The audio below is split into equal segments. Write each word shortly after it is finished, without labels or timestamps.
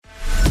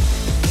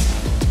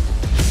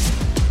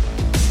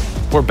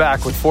We're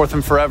back with Fourth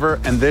and Forever,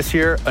 and this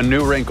year, a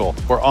new wrinkle.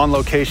 We're on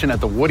location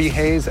at the Woody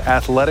Hayes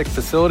Athletic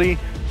Facility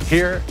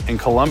here in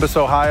Columbus,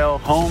 Ohio,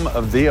 home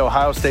of the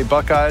Ohio State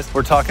Buckeyes.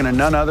 We're talking to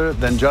none other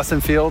than Justin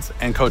Fields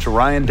and Coach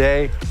Ryan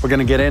Day. We're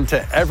going to get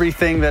into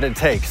everything that it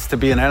takes to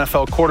be an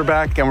NFL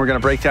quarterback, and we're going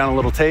to break down a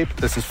little tape.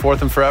 This is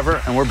Fourth and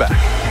Forever, and we're back.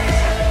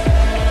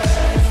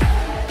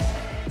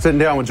 Sitting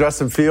down with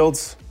Justin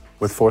Fields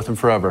with Fourth and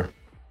Forever.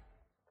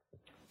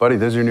 Buddy,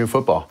 this is your new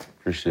football.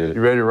 Appreciate it.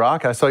 You ready to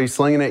rock? I saw you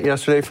slinging it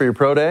yesterday for your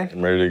pro day.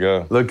 I'm ready to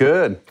go. Look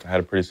good. I had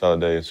a pretty solid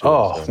day yesterday.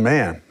 Oh,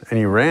 man. And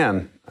you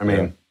ran,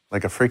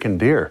 like a freaking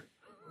deer.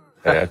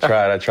 Yeah,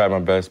 I tried my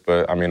best,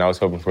 but, I was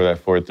hoping for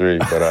that 4.3,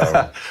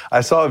 but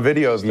I saw a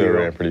video of you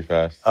ran pretty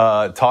fast.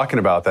 Talking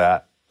about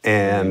that,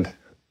 and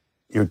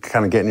you're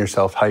kind of getting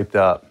yourself hyped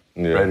up,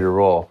 ready to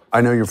roll.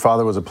 I know your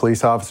father was a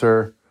police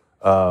officer,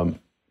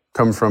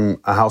 coming from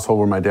a household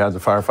where my dad's a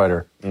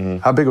firefighter. Mm-hmm.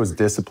 How big was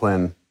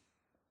discipline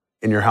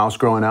in your house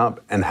growing up,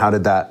 and how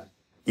did that,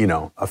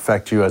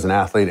 affect you as an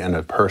athlete and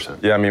a person?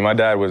 Yeah, my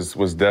dad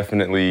was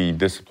definitely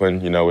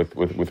disciplined,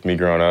 with me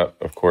growing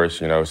up, of course,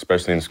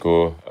 especially in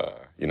school.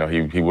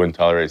 He wouldn't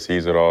tolerate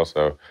C's at all,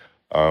 so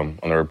on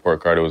the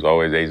report card, it was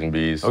always A's and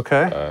B's.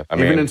 Okay.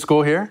 Even in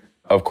school here?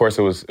 Of course,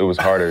 it was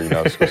harder,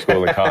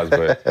 school and college,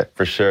 but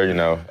for sure,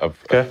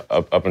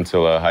 up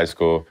until high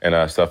school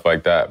and stuff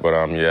like that.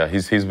 But yeah,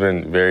 he's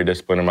been very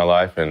disciplined in my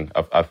life, and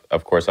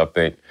of course, I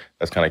think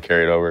that's kind of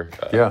carried over.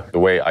 The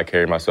way I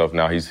carry myself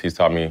now, he's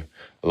taught me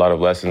a lot of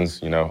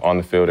lessons, on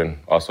the field and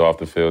also off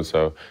the field.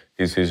 So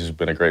he's just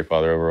been a great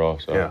father overall.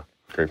 So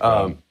great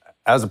father.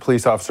 As a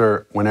police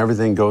officer, when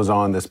everything goes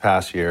on this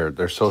past year,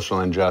 there's social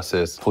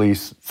injustice,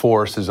 police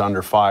force is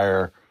under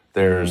fire.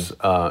 There's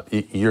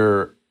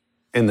you're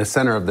in the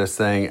center of this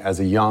thing as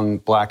a young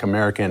Black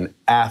American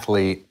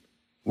athlete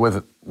with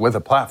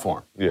a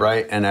platform,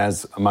 right? And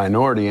as a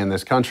minority in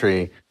this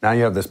country, now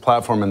you have this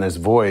platform and this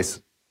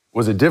voice.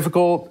 Was it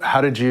difficult?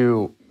 How did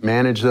you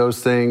manage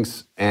those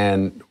things?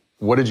 And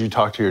what did you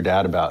talk to your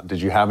dad about?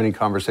 Did you have any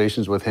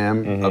conversations with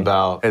him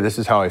about, hey, this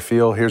is how I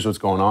feel, here's what's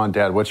going on?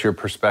 Dad, what's your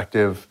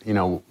perspective?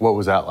 What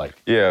was that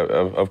like? Yeah,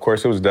 of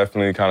course, it was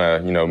definitely kind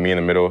of, me in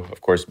the middle.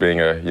 Of course,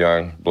 being a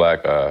young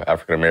Black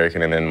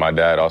African-American, and then my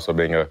dad also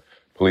being a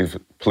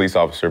police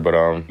officer.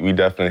 But we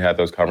definitely had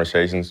those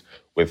conversations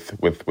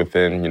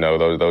within,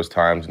 those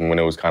times. And when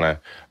it was kind of,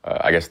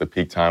 I guess, the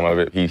peak time of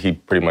it, he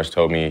pretty much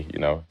told me,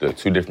 the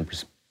two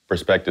different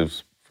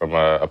perspectives from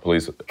a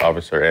police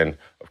officer and,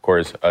 of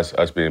course,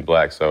 us being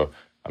Black. So,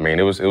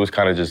 it was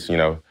kind of just,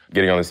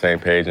 getting on the same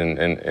page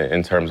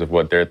in terms of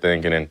what they're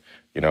thinking and,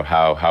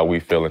 how we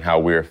feel and how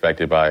we're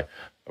affected by,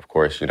 of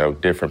course,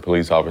 different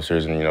police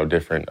officers and,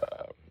 different,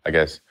 I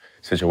guess,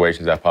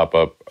 situations that pop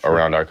up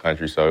around our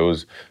country. So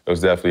it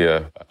was definitely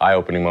a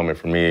eye-opening moment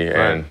for me,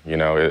 and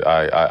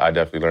I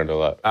definitely learned a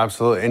lot.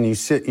 Absolutely, and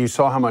you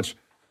saw how much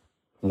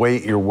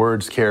weight your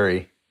words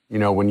carry.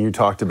 When you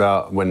talked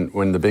about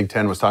when the Big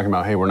Ten was talking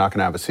about, hey, we're not going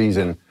to have a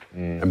season,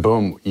 and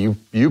boom,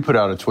 you put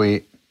out a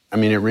tweet.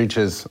 It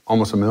reaches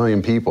almost 1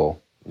 million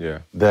people. Yeah.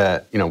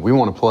 That we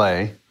want to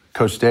play.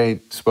 Coach Day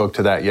spoke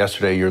to that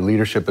yesterday. Your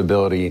leadership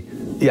ability.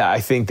 Yeah, I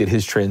think that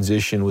his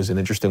transition was an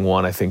interesting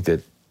one. I think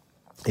that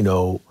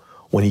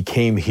when he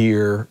came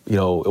here,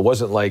 it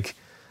wasn't like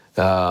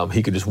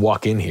he could just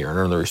walk in here and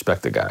earn the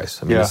respect of guys.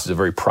 This is a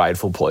very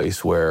prideful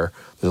place where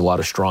there's a lot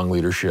of strong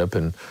leadership,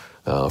 and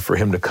for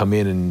him to come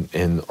in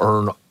and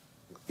earn,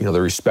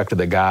 the respect of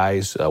the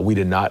guys, we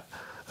did not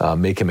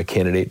make him a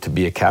candidate to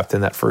be a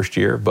captain that first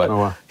year,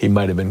 but he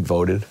might have been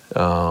voted.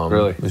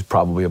 Really? He was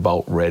probably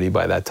about ready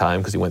by that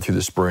time because he went through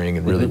the spring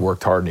and really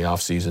worked hard in the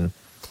offseason.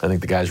 I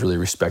think the guys really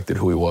respected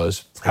who he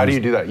was. How do you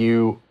do that?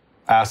 You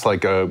ask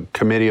like a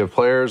committee of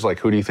players, like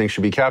who do you think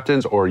should be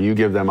captains, or you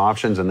give them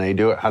options and they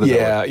do it? How does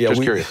that work?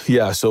 Just curious.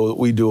 Yeah, so what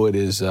we do it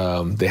is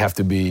they have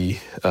to be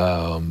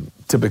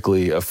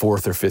typically a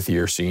fourth or fifth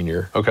year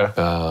senior. Okay.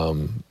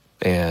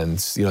 And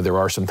there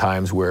are some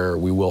times where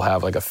we will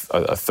have like a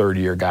third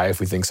year guy if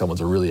we think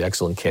someone's a really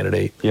excellent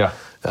candidate. Yeah.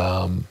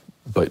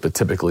 But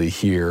typically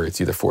here it's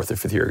either fourth or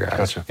fifth year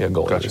guys. Gotcha.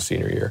 Going into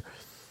senior year.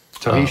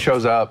 So he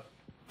shows up,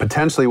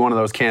 potentially one of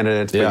those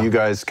candidates, but you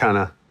guys kind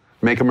of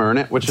make him earn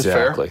it, which is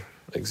fair.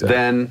 Exactly.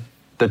 Then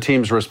the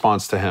team's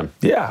response to him.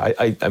 Yeah,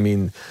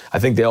 I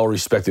think they all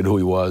respected who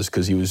he was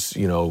because he was,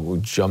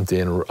 jumped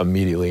in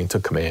immediately and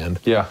took command.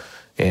 Yeah.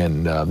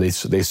 And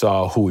they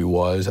saw who he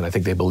was, and I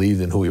think they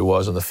believed in who he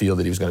was on the field,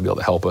 that he was going to be able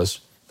to help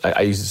us.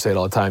 I used to say it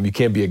all the time, you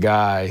can't be a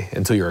guy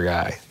until you're a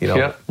guy.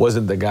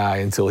 Wasn't the guy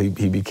until he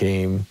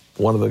became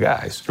one of the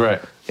guys. Right.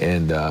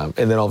 And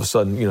then all of a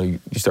sudden, you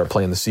start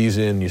playing the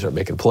season, you start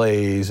making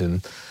plays,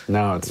 and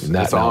now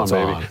it's on,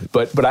 baby.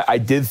 But I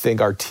did think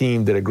our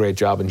team did a great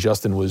job, and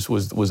Justin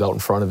was out in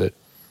front of it,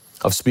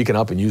 of speaking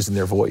up and using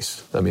their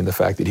voice. The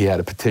fact that he had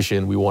a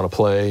petition, we want to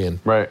play, and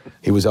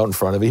he was out in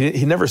front of it.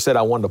 He never said,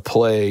 I wanted to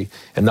play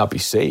and not be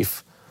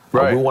safe.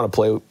 Right. We want to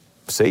play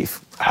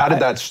safe. How did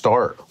that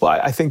start? Well,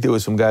 I think there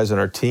was some guys on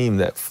our team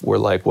that were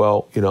like,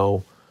 well,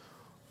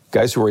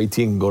 guys who are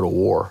 18 can go to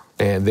war,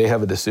 and they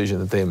have a decision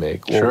that they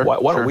make.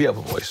 Well, why don't we have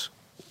a voice?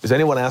 is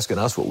anyone asking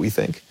us what we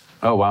think?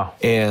 Oh, wow.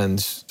 And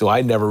so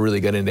I never really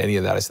got into any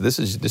of that. I said, this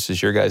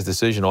is your guys'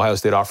 decision. Ohio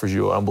State offers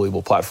you an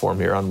unbelievable platform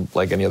here,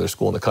 unlike any other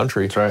school in the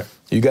country. That's right.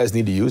 You guys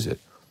need to use it,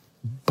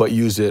 but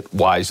use it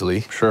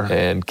wisely. Sure.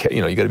 And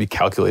you got to be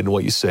calculated in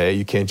what you say.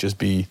 You can't just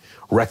be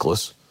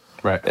reckless.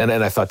 Right. And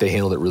I thought they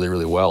handled it really,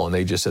 really well. And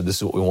they just said, this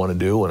is what we want to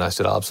do. And I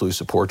said, I'll absolutely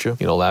support you.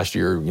 Last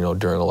year,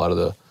 during a lot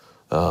of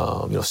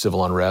the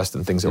civil unrest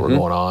and things that were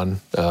going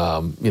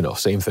on,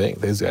 same thing.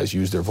 These guys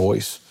used their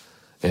voice.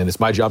 And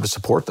it's my job to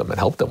support them and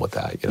help them with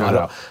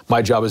that.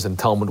 My job isn't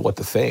to tell them what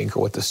to think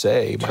or what to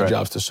say. My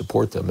job's to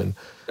support them. And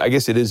I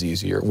guess it is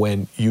easier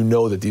when you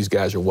know that these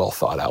guys are well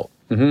thought out,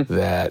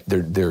 that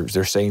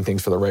they're saying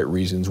things for the right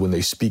reasons. When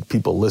they speak,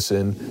 people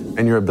listen.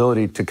 And your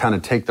ability to kind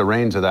of take the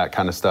reins of that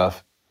kind of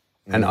stuff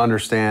and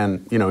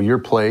understand, your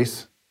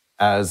place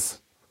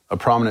as a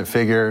prominent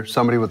figure,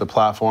 somebody with a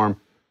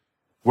platform.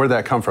 Where'd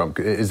that come from?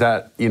 Is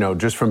that,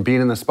 just from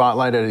being in the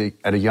spotlight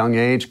at a young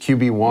age?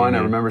 QB1, I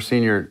remember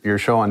seeing your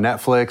show on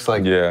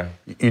Netflix.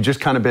 You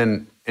just kind of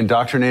been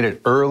indoctrinated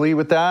early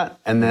with that,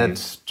 and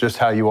that's just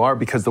how you are,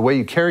 because the way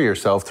you carry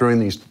yourself through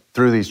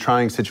these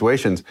trying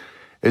situations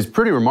is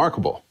pretty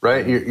remarkable,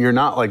 right? You're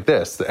not like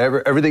this.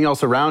 Everything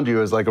else around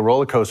you is like a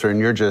roller coaster,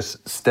 and you're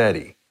just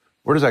steady.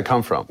 Where does that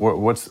come from?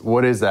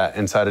 What is that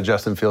inside of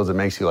Justin Fields that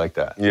makes you like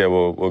that? Yeah,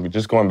 well,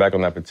 just going back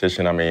on that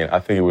petition, I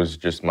think it was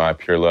just my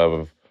pure love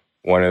of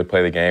wanted to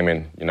play the game,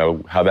 and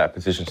how that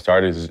petition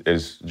started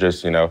is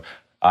just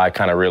I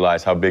kind of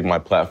realized how big my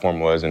platform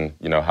was, and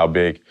how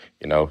big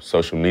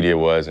social media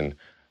was, and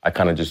I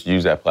kind of just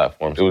used that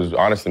platform. It was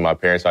honestly my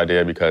parents'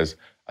 idea, because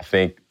I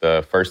think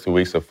the first 2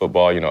 weeks of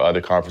football,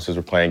 other conferences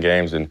were playing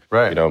games, and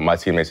my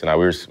teammates and I,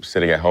 we were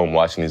sitting at home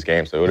watching these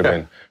games. So it would have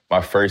been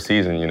my first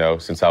season,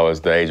 since I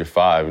was the age of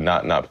 5,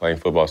 not playing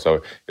football.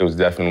 So it was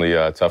definitely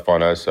tough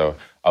on us. So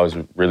I was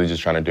really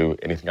just trying to do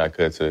anything I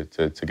could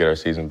to get our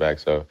season back.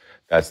 So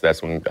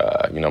that's when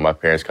my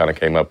parents kind of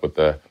came up with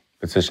the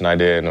petition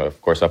idea, and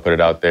of course I put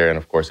it out there, and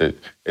of course it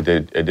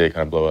did kind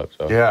of blow up.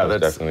 So yeah,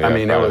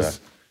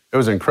 it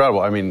was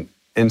incredible.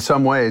 In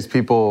some ways,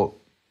 people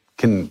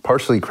can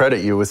partially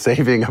credit you with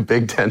saving a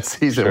Big Ten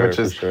season, which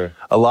is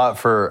a lot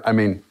for.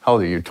 How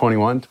old are you?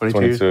 21,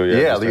 22? 22.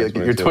 Yeah,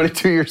 you're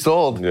 22 years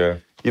old. Yeah.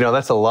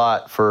 That's a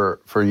lot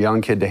for a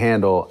young kid to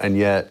handle, and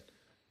yet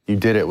you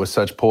did it with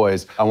such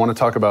poise. I want to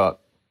talk about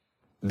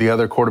the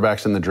other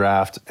quarterbacks in the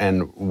draft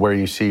and where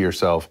you see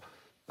yourself.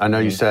 I know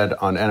you said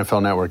on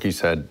NFL Network, you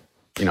said,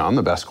 I'm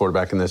the best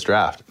quarterback in this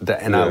draft.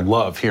 And I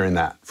love hearing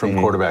that from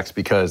quarterbacks,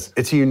 because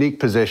it's a unique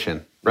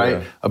position,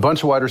 right? Yeah. A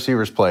bunch of wide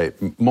receivers play,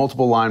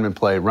 multiple linemen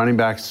play, running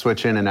backs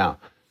switch in and out.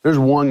 There's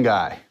one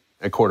guy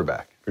at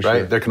quarterback, right?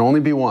 Sure. There can only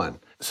be one.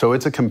 So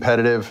it's a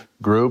competitive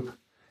group.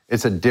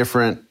 It's a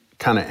different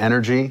kind of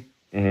energy.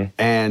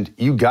 And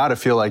you got to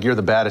feel like you're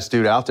the baddest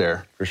dude out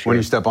there when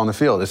you step on the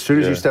field. As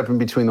soon as you step in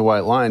between the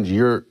white lines,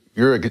 you're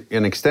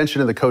an extension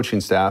of the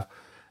coaching staff,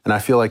 and I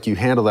feel like you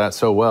handle that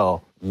so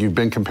well. You've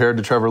been compared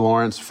to Trevor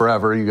Lawrence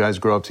forever. You guys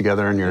grow up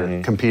together, and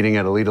you're competing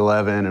at Elite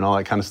 11 and all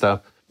that kind of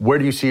stuff. Where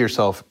do you see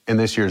yourself in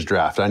this year's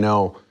draft? I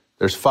know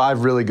there's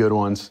 5 really good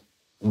ones.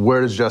 Where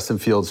does Justin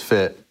Fields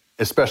fit,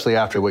 especially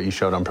after what you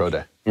showed on Pro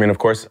Day? Of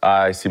course,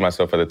 I see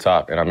myself at the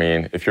top.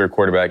 And if you're a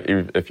quarterback,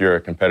 if you're a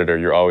competitor,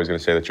 you're always going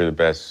to say that you're the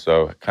best.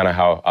 So kind of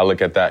how I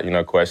look at that,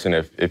 question,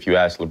 if you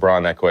ask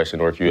LeBron that question,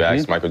 or if you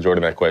ask Michael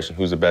Jordan that question,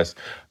 who's the best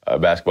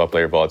basketball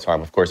player of all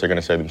time? Of course, they're going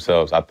to say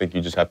themselves. I think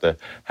you just have to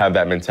have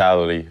that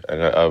mentality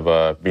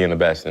of being the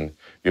best. And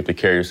you have to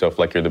carry yourself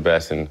like you're the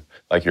best and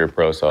like you're a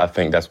pro. So I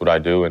think that's what I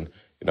do. And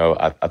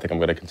I think I'm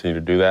going to continue to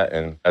do that,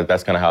 and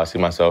that's kind of how I see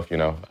myself,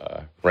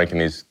 ranking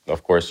these.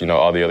 Of course,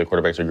 all the other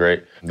quarterbacks are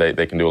great.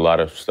 They can do a lot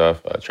of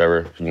stuff.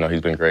 Trevor,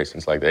 he's been great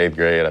since like the 8th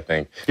grade, I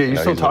think. Yeah, you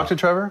still talk to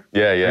Trevor?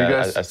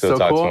 Yeah. I still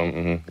talk to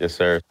him. Yes,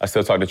 sir. I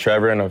still talk to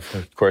Trevor, and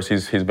of course,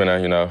 he's been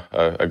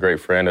a great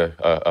friend,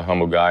 a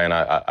humble guy, and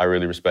I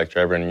really respect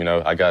Trevor. And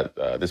I got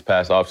this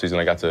past offseason,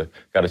 I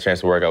got a chance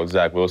to work out with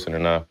Zach Wilson,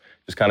 and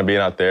just kind of being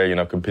out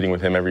there, competing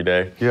with him every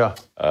day. Yeah.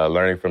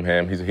 Learning from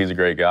him. He's a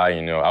great guy.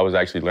 I was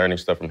actually learning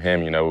stuff from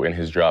him, in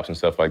his drops and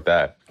stuff like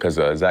that. Because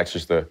Zach's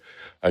just a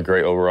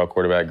great overall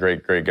quarterback,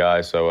 great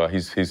guy. So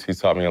he's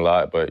taught me a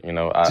lot. But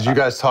did you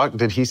guys talk?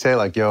 Did he say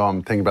like, "Yo,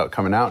 I'm thinking about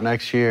coming out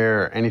next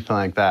year," or anything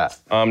like that?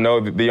 No.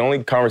 The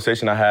only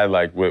conversation I had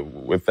like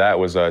with that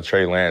was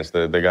Trey Lance,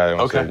 the guy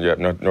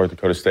that North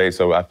Dakota State.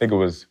 So I think it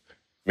was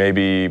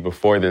maybe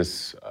before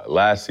this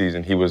last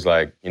season, he was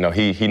like,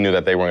 he knew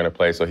that they weren't going to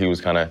play, so he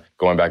was kind of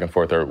going back and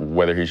forth or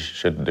whether he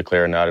should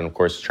declare or not. And of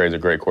course, Trey's a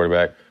great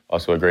quarterback,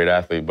 also a great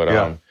athlete. But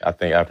I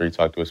think after he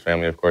talked to his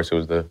family, of course, it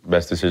was the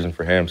best decision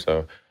for him.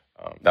 So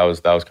that was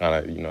kind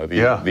of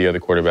the other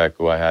quarterback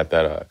who I had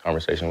that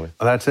conversation with.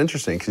 Well, that's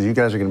interesting, because you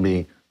guys are going to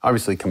be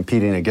obviously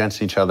competing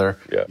against each other.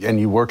 Yeah. And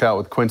you work out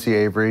with Quincy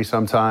Avery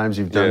sometimes.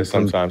 You've done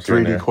some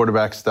 3D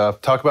quarterback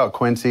stuff. Talk about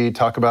Quincy.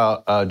 Talk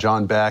about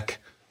John Beck.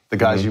 the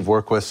guys you've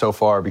worked with so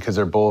far, because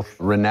they're both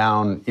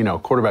renowned,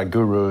 quarterback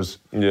gurus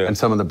and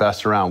some of the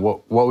best around.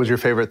 What was your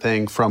favorite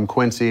thing from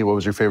Quincy? What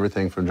was your favorite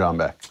thing from John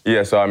Beck?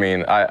 Yeah, so I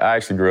mean, I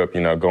actually grew up,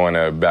 going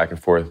to back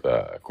and forth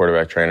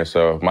quarterback trainer.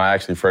 So my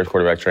actually first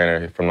quarterback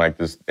trainer from like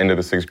this end of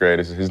the 6th grade,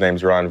 his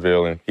name's Ron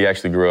Ville, and he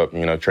actually grew up,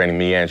 training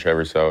me and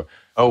Trevor. So.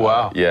 Oh,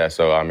 wow. Yeah,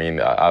 so I mean,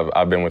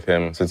 I've been with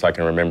him since I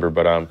can remember,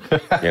 but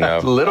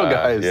little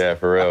guys. Yeah,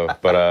 for real.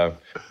 But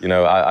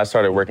I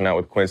started working out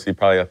with Quincy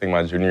probably I think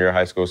my junior year of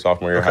high school,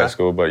 sophomore year of high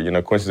school. But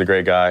Quincy's a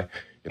great guy.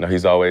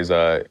 He's always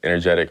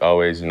energetic,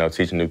 always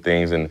teaching new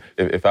things. And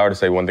if I were to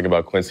say one thing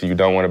about Quincy, you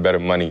don't want to bet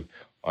money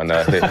on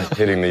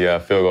hitting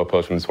the field goal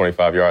post from the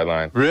 25-yard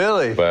line.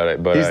 Really?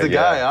 But he's the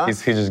guy, huh?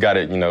 He's just got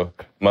it,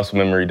 muscle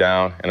memory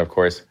down, and of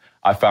course.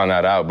 I found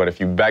that out, but if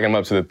you back him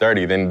up to the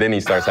 30, then he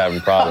starts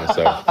having problems.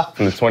 So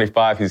from the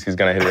 25, he's going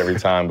to hit it every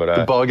time. But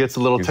the ball gets a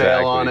little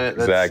tail on it.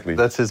 Exactly.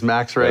 That's his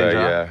max range, huh?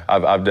 Yeah,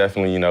 I've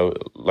definitely,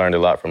 learned a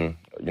lot from,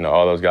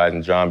 all those guys.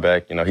 And John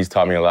Beck, he's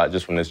taught me a lot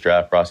just from this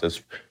draft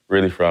process,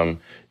 really from,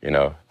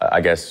 I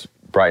guess,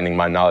 brightening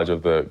my knowledge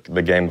of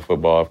the game of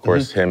football. Of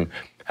course, him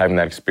having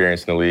that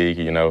experience in the league,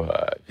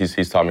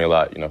 he's taught me a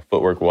lot,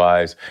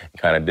 footwork-wise, and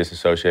kind of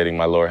disassociating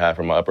my lower half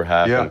from my upper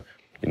half. Yeah. And,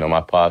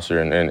 my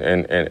posture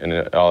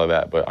and all of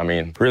that. But, I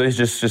mean, really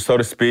just so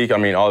to speak, I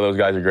mean, all those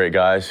guys are great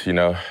guys.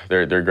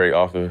 They're great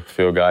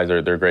off-the-field guys.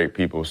 They're great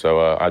people.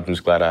 So I'm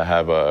just glad I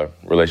have a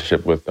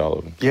relationship with all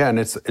of them. Yeah, and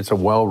it's a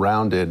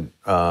well-rounded,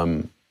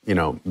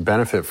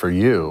 benefit for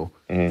you.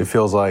 It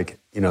feels like,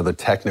 the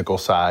technical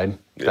side,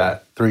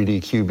 that 3D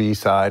QB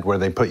side where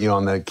they put you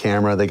on the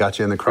camera, they got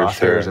you in the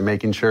crosshairs and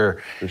making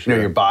sure,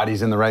 your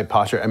body's in the right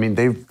posture. I mean,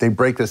 they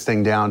break this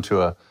thing down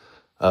to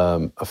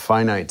a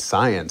finite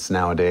science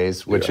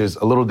nowadays, which is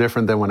a little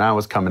different than when I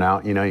was coming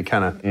out. You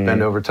kind of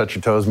bend over, touch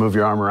your toes, move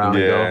your arm around,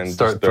 and go, and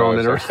start throwing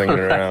it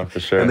around. For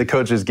sure. And the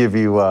coaches give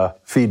you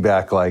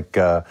feedback like,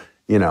 hey,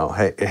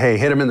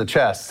 hit him in the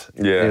chest.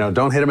 Yeah.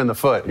 Don't hit him in the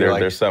foot.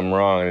 There's something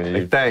wrong.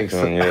 And thanks.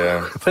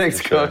 Yeah. Thanks,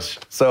 coach.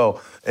 Sure.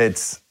 So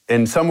it's,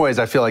 in some ways,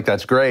 I feel like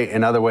that's great.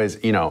 In other ways,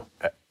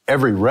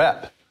 every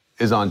rep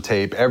is on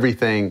tape.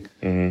 Everything,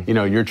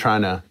 you're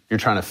trying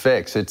to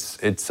fix.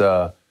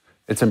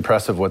 It's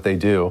impressive what they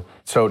do.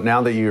 So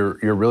now that you're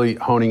really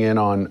honing in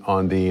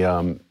on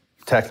the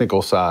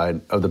technical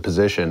side of the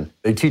position,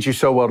 they teach you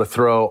so well to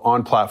throw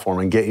on platform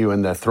and get you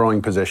in the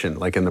throwing position,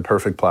 like in the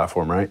perfect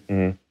platform, right?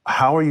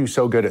 How are you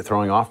so good at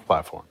throwing off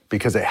platform?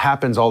 Because it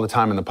happens all the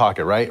time in the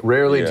pocket, right?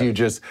 Rarely do you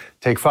just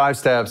take 5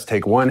 steps,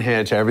 take one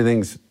hitch,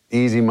 everything's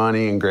easy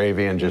money and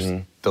gravy, and just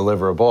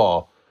deliver a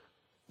ball.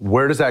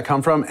 Where does that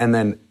come from? And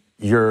then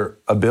your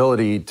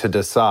ability to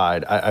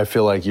decide. I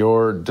feel like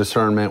your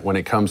discernment when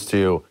it comes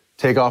to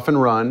take off and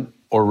run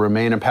or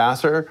remain a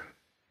passer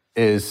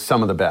is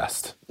some of the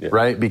best,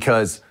 right?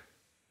 Because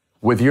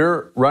with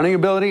your running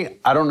ability,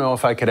 I don't know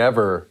if I could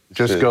ever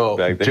just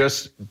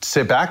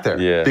sit back there.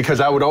 Yeah.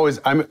 Because I would always,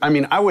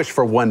 I wish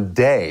for one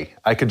day,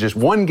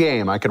 one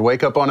game, I could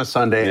wake up on a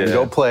Sunday and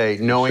go play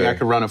knowing I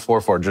could run a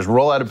 4.4. Just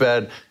roll out of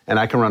bed and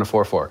I can run a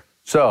 4.4.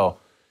 So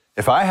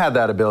if I had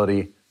that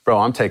ability, bro,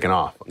 I'm taking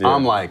off. Yeah.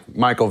 I'm like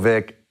Michael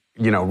Vick,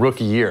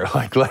 rookie year,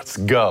 like, let's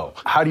go.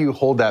 How do you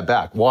hold that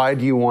back? Why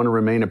do you want to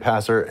remain a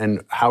passer,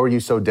 and how are you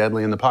so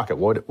deadly in the pocket?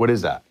 What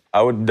is that?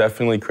 I would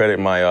definitely credit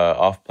my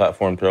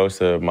off-platform throws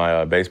to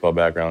my baseball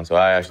background. So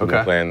I actually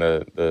been playing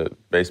the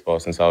baseball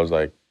since I was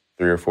like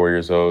 3 or 4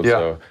 years old.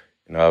 Yeah.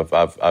 So,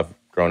 I've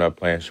grown up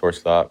playing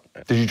shortstop.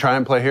 Did you try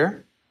and play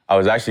here? I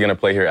was actually going to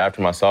play here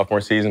after my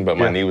sophomore season, but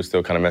my knee was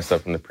still kind of messed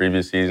up from the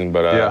previous season.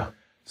 But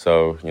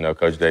so,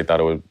 Coach Day thought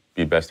it would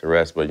be best to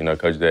rest. But,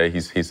 Coach Day, he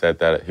said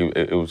that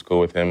it was cool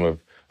with him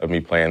of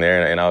me playing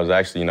there. And I was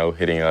actually,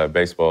 hitting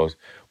baseballs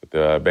with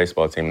the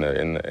baseball team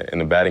in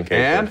the batting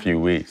cage for a few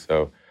weeks.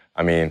 So,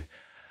 I mean,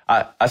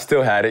 I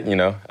still had it,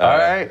 All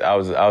right. I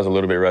was a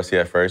little bit rusty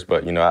at first,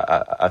 but,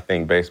 I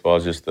think baseball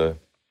is just a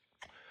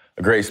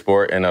great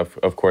sport. And,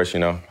 of course, I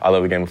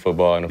love the game of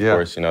football. And, of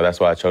course, that's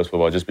why I chose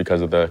football, just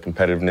because of the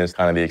competitiveness,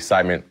 kind of the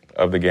excitement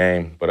of the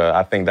game. But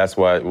I think that's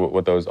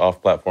what those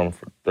off-platform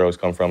throws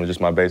come from, is just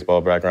my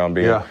baseball background,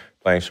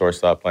 playing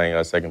shortstop,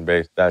 playing second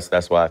base.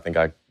 That's why I think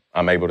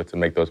I'm able to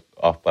make those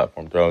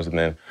off-platform throws. And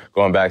then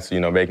going back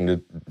to, making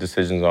the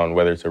decisions on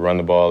whether to run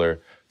the ball or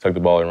tuck the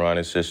ball and run,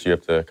 it's just you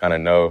have to kind of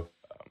know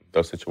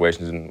those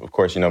situations. And of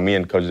course, me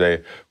and Coach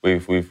Day,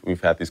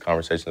 we've had these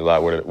conversations a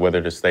lot,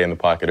 whether to stay in the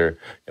pocket or,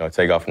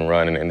 take off and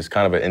run. And it's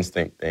kind of an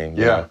instinct thing.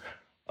 You know?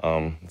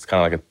 It's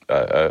kind of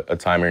like a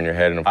timer in your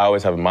head. And I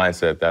always have a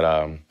mindset that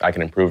I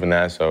can improve in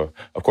that. So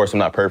of course I'm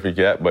not perfect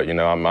yet, but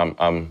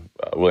I'm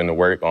willing to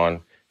work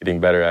on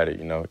getting better at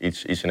it,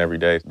 each and every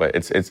day. But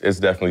it's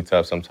definitely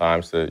tough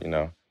sometimes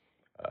to,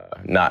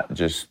 not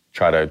just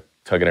try to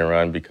tug it and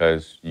run,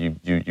 because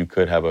you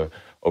could have a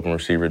open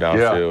receiver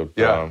downfield.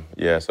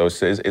 So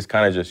it's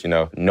kind of just,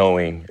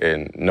 knowing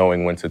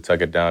when to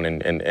tuck it down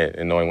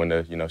and knowing when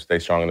to, stay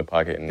strong in the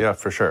pocket. And, yeah,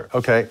 for sure.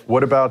 Okay,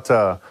 what about,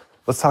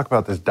 let's talk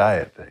about this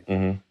diet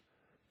thing.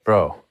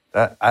 Bro,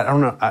 I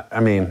don't know. I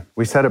mean,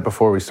 we said it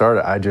before we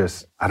started. I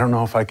don't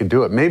know if I could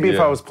do it. Maybe if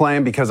I was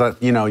playing because,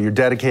 you're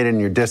dedicated and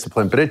you're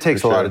disciplined, but it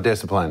takes a lot of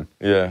discipline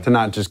to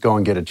not just go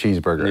and get a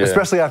cheeseburger,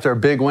 especially after a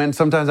big win.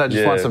 Sometimes I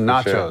just want some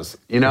nachos,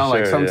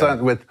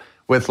 sometimes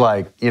with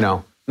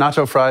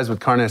nacho fries with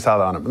carne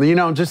asada on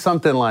them. Just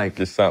something like...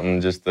 Just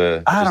something just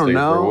to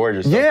reward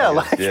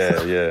yourself.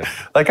 Yeah.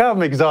 Like,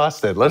 I'm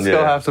exhausted. Let's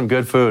go have some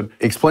good food.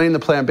 Explain the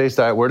plant-based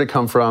diet, where'd it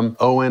come from?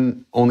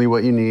 OWYN, Only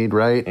What You Need,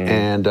 right?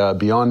 And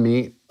Beyond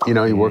Meat,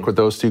 you work with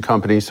those two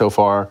companies so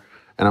far,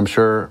 and I'm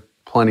sure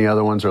plenty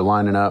other ones are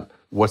lining up.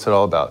 What's it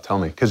all about? Tell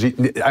me. Because,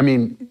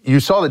 you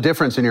saw the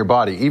difference in your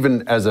body.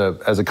 Even as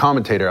a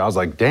commentator, I was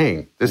like,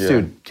 dang, this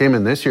dude came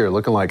in this year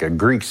looking like a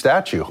Greek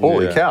statue.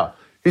 Holy cow.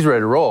 He's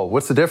ready to roll.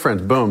 What's the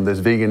difference? Boom, this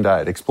vegan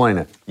diet. Explain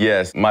it.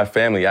 Yes, my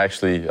family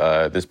actually,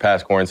 this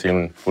past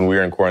quarantine, when we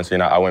were in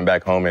quarantine, I went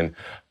back home and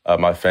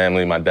my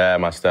family, my dad,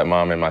 my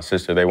stepmom, and my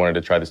sister, they wanted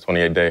to try this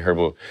 28-day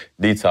herbal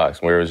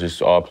detox where it was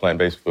just all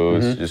plant-based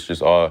foods,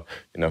 just all,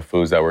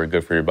 foods that were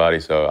good for your body.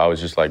 So I was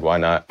just like, why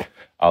not?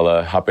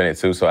 I'll hop in it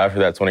too. So after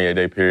that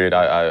 28-day period,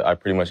 I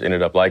pretty much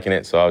ended up liking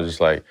it. So I was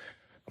just like,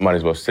 I might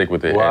as well stick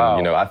with it. Wow.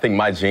 And, I think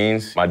my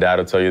genes, my dad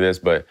will tell you this,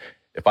 but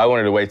if I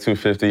wanted to weigh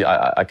 250,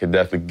 I could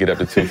definitely get up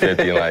to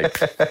 250 in like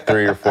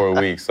 3 or 4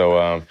 weeks.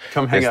 So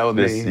come hang out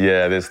with me.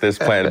 Yeah, this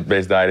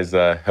plant-based diet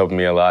has helped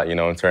me a lot,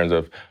 in terms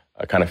of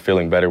kind of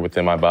feeling better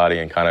within my body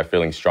and kind of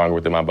feeling stronger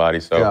within my body.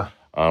 So,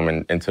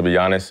 and to be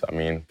honest,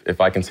 if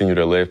I continue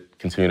to lift,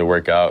 continue to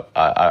work out,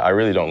 I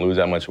really don't lose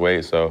that much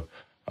weight. So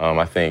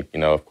I think,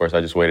 of course, I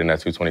just weighed in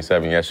at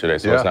 227 yesterday.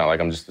 So it's not like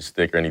I'm just a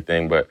stick or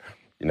anything, but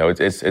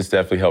it's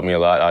definitely helped me a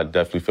lot. I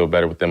definitely feel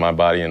better within my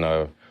body,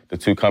 and the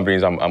two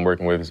companies I'm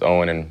working with is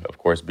OWYN and, of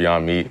course,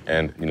 Beyond Meat.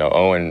 And,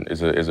 OWYN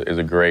is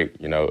a great,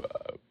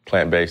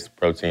 plant-based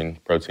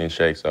protein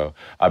shake. So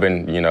I've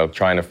been,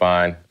 trying to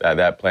find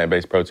that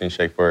plant-based protein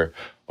shake for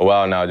a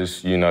while now,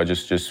 just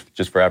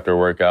for after a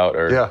workout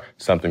or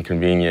something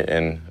convenient.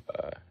 And,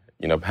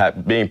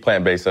 being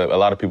plant-based, a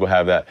lot of people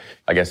have that,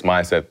 I guess,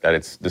 mindset that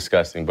it's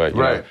disgusting. But,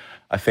 you know,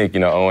 I think,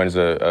 OWYN's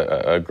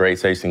a great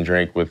tasting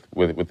drink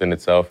within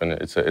itself, and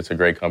it's a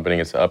great company.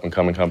 It's an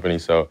up-and-coming company,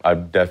 so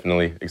I'm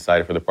definitely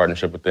excited for the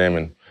partnership with them.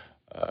 And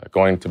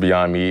going to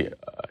Beyond Meat,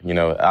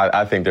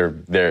 I think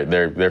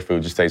their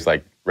food just tastes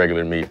like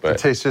regular meat. But it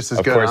tastes just as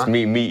good, of course, huh?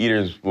 meat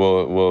eaters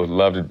will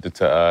love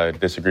to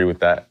disagree with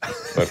that.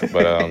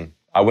 But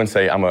I wouldn't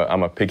say I'm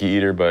a picky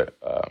eater, but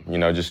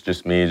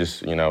just me,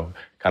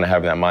 kind of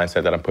having that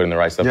mindset that I'm putting the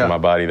right stuff in my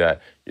body,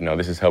 that,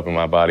 this is helping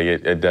my body.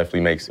 It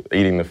definitely makes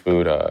eating the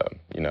food,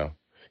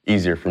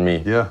 easier for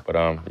me. Yeah. But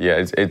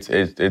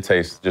it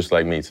tastes just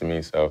like meat to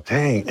me. So.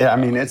 Dang. Yeah,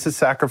 it's a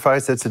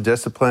sacrifice. It's a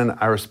discipline.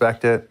 I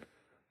respect it.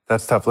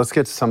 That's tough. Let's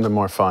get to something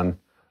more fun,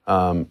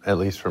 at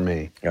least for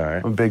me. All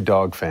right. I'm a big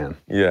dog fan.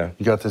 Yeah.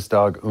 You got this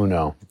dog,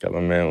 Uno. Got my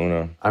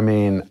man,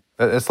 Uno.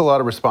 It's a lot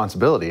of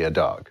responsibility, a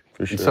dog.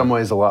 For sure. In some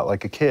ways, a lot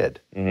like a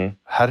kid. Mm-hmm.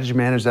 How did you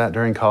manage that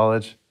during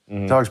college?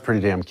 Mm-hmm. Dog's pretty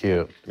damn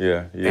cute.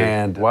 Yeah.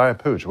 And why a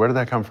pooch? Where did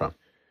that come from?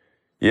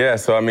 Yeah,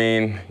 so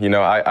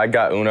I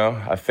got Uno,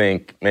 I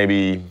think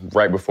maybe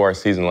right before our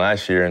season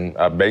last year,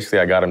 and basically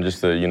I got him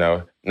just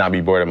to, not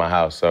be bored at my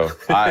house. So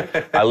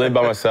I live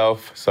by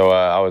myself, so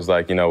I was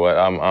like, you know what,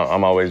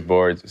 I'm always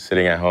bored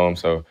sitting at home,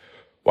 so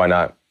why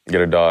not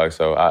get a dog?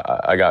 So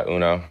I got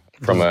Uno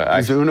from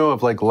Is Uno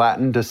of like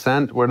Latin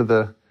descent? What are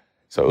the...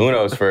 So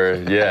Uno's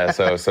for,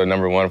 so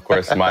number one, of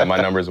course, my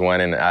number's one,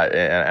 and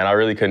I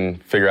really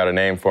couldn't figure out a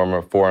name for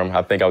him.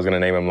 I think I was gonna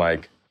name him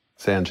like...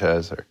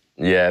 Sanchez or...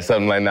 Yeah,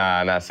 something like,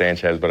 nah, not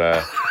Sanchez, but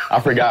I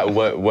forgot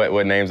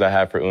what names I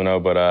had for Uno,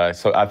 but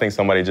so I think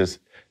somebody just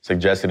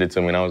suggested it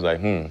to me, and I was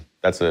like,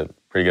 that's a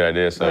pretty good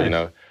idea. So,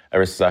 nice.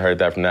 Ever since I heard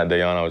that from that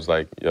day on, I was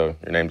like, yo,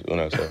 your name's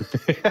Uno, so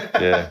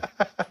yeah,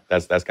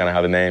 that's kind of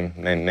how the name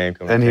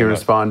comes. And he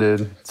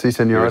responded, Si,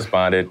 senor? He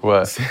responded.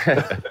 What?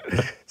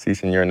 Si,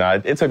 senor.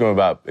 No, it took him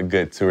about a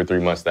good 2 or 3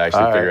 months to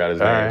actually figure out his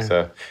name, right.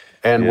 so.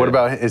 And what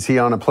about, is he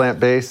on a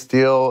plant-based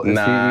deal? Is he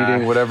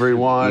eating whatever he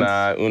wants?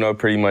 Nah, Uno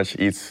pretty much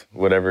eats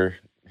whatever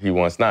he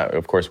wants. Not,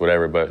 of course,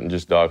 whatever, but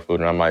just dog food.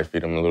 And I might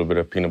feed him a little bit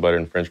of peanut butter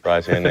and French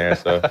fries here and there,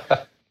 so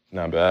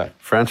not bad.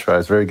 French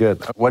fries, very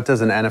good. What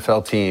does an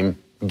NFL team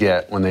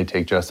get when they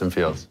take Justin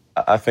Fields?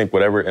 I think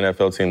whatever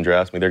NFL team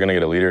drafts me, they're going to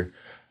get a leader.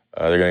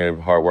 They're going to get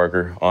a hard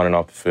worker on and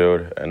off the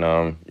field. And,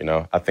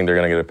 I think they're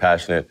going to get a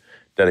passionate,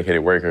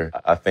 dedicated worker.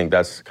 I think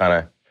that's kind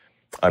of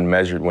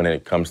unmeasured when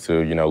it comes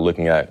to,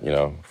 looking at,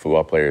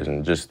 football players,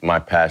 and just my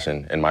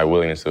passion and my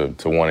willingness to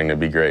wanting to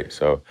be great.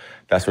 So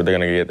that's what they're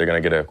going to get. They're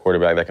going to get a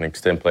quarterback that can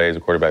extend plays, a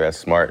quarterback that's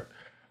smart,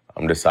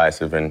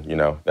 decisive, and,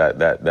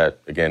 that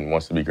again,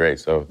 wants to be great.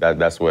 So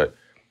that's what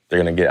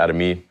they're going to get out of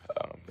me.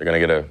 They're going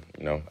to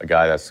get a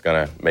guy that's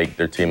going to make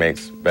their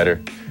teammates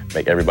better,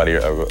 make everybody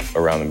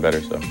around them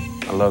better. So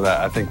I love that.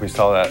 I think we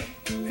saw that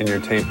in your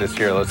tape this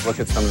year. Let's look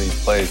at some of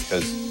these plays,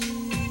 because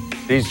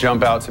these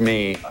jump out to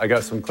me. I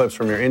got some clips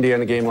from your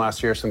Indiana game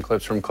last year, some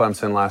clips from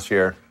Clemson last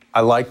year. I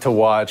like to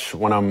watch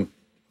when I'm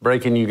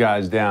breaking you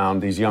guys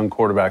down, these young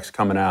quarterbacks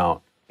coming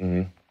out.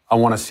 Mm-hmm. I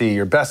want to see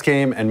your best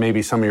game and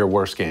maybe some of your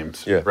worst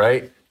games,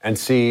 right? And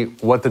see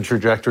what the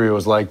trajectory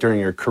was like during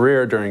your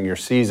career, during your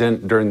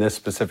season, during this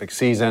specific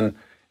season,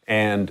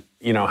 and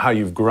how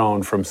you've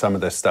grown from some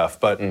of this stuff.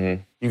 But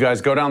you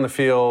guys go down the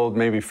field,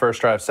 maybe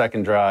first drive,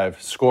 second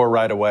drive, score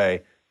right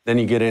away. Then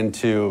you get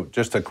into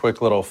just a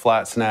quick little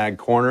flat snag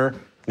corner.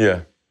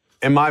 Yeah.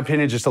 In my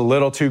opinion, just a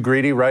little too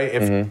greedy, right?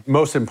 If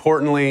most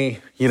importantly,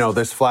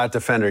 this flat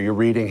defender, you're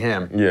reading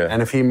him. Yeah.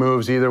 And if he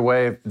moves either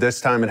way, this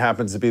time it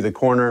happens to be the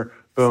corner,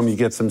 boom, you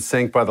get some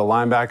sink by the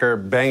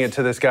linebacker, bang it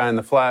to this guy in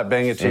the flat,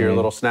 bang it to your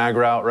little snag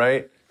route,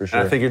 right? For sure.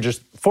 And I think you're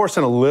just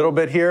forcing a little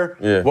bit here.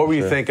 Yeah, what were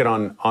you thinking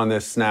on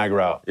this snag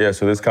route? Yeah,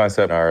 so this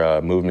concept,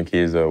 our movement key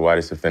is the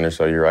widest defender,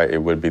 so you're right,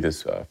 it would be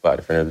this flat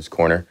defender, this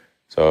corner.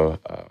 So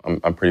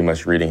I'm pretty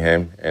much reading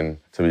him, and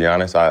to be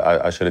honest,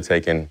 I should have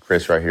taken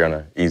Chris right here on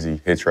an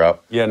easy hitch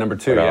route. Yeah, number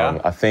 2,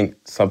 but, I think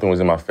something was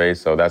in my face,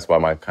 so that's why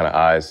my kind of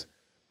eyes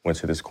went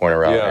to this corner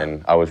route,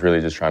 and I was really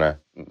just trying to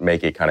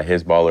make it kind of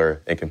his ball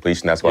or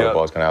incompletion. That's why the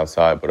ball is kind of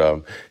outside.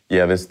 But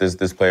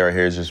this play right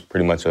here is just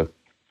pretty much a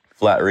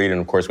flat read, and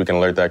of course we can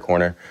alert that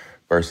corner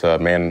versus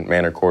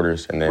man or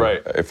quarters, and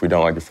then if we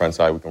don't like the front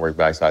side, we can work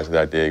back side to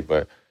that dig.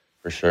 But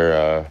for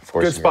sure,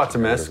 good spot to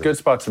miss. Good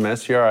spot to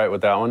miss. You're all right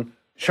with that one.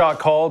 Shot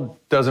called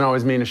doesn't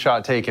always mean a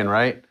shot taken,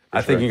 right?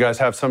 I think you guys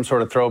have some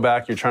sort of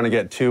throwback. You're trying to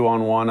get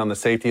 2-on-1 on the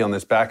safety on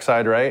this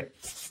backside, right?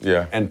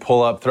 Yeah. And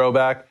pull up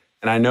throwback.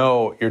 And I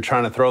know you're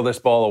trying to throw this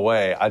ball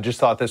away. I just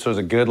thought this was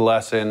a good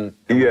lesson.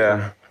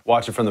 Yeah.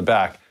 Watch it from the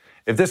back.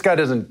 If this guy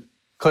doesn't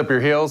clip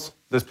your heels,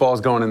 this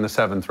ball's going in the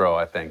 7th row,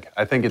 I think.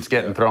 I think it's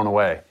getting thrown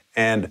away.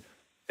 And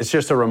it's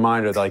just a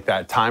reminder, like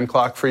that time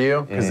clock for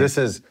you, because this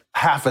is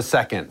half a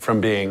second from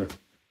being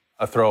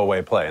a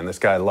throwaway play, and this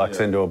guy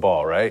lucks into a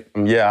ball, right?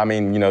 Yeah, I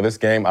mean, this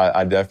game,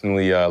 I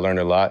definitely learned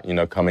a lot.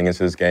 Coming into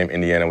this game,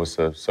 Indiana was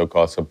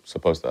so-called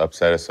supposed to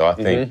upset us. So I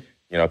think,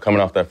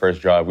 coming off that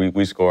first drive,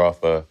 we score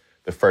off the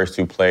first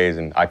 2 plays,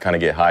 and I kind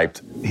of get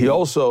hyped. He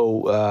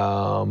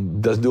also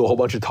doesn't do a whole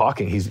bunch of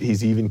talking.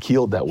 He's even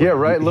keeled that way. Yeah,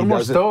 right. A little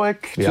more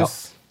stoic. Yeah.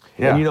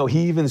 And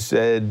he even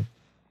said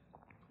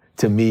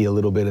to me a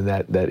little bit in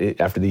that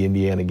after the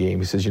Indiana game,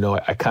 he says,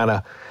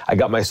 I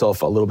got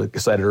myself a little bit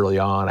excited early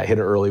on. I hit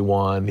an early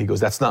one. He goes,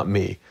 that's not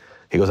me.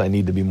 He goes, I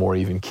need to be more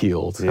even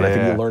keeled. And I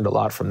think he learned a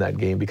lot from that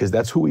game because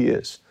that's who he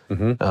is.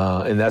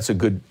 And that's a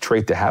good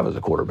trait to have as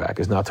a quarterback,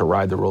 is not to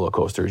ride the roller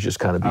coaster, is just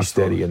kind of be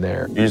steady in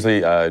there. Usually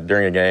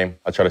during a game,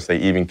 I try to stay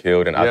even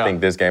keeled, and I think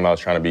this game I was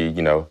trying to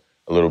be,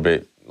 a little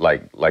bit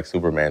like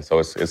Superman. So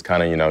it's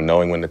kind of,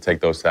 knowing when to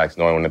take those sacks,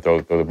 knowing when to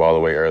throw the ball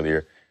away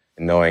earlier,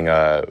 and knowing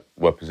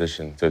what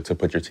position to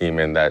put your team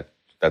in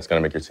that's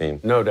going to make your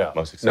team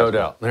most successful. No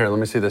doubt. Here, let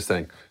me see this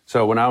thing.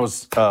 So when I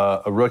was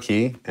a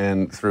rookie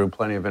and threw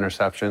plenty of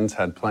interceptions,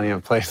 had plenty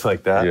of plays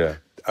like that,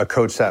 a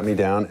coach sat me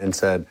down and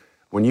said,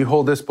 when you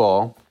hold this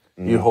ball,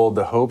 you hold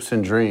the hopes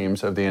and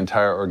dreams of the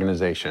entire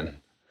organization.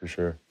 For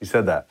sure. He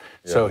said that.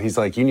 Yeah. So he's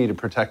like, you need to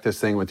protect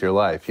this thing with your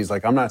life. He's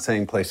like, I'm not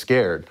saying play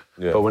scared,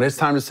 but when it's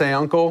time to say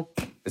uncle,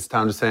 it's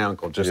time to say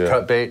uncle. Just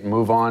cut bait and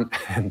move on.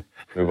 And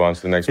move on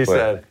to the next play. He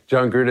said,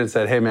 John Gruden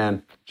said, hey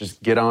man,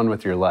 just get on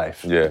with your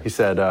life. Yeah. He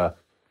said,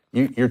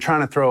 you're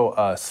trying to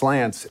throw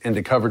slants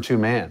into cover 2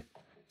 man.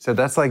 He said,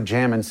 that's like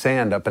jamming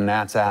sand up a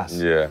gnat's ass.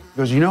 Yeah. He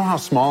goes, you know how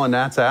small a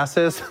gnat's ass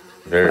is?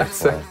 Very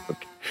small.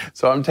 Okay.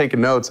 So I'm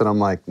taking notes and I'm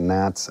like,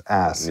 gnat's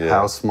ass,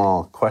 how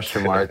small,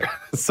 question mark.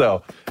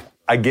 So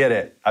I get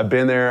it. I've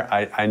been there.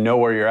 I know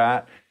where you're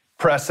at.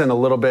 Pressing a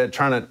little bit,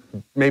 trying to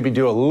maybe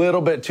do a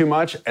little bit too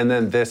much, and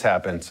then this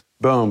happens.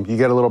 Boom, you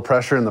get a little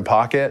pressure in the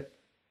pocket,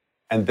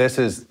 and this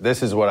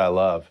is what I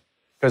love.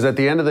 Because at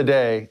the end of the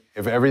day,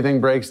 if everything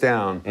breaks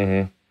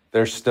down,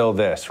 there's still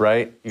this,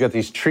 right? You got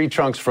these tree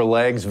trunks for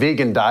legs,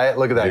 vegan diet,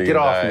 look at that. Get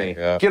off me.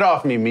 Yeah. Get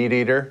off me, meat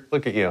eater.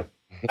 Look at you.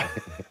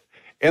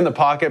 In the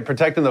pocket,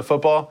 protecting the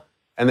football,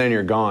 and then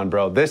you're gone,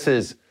 bro. This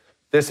is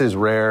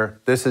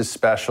rare. This is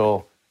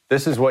special.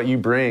 This is what you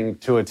bring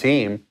to a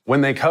team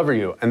when they cover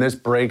you, and this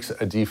breaks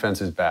a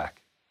defense's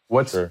back.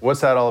 What's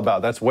that all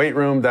about? That's weight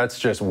room. That's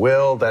just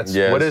will.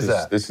 What is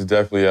that? This is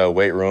definitely a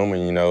weight room,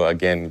 and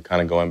again,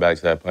 kind of going back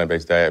to that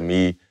plant-based diet.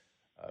 Me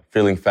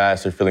feeling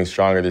faster, feeling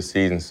stronger this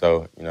season.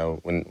 So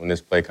when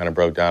this play kind of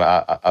broke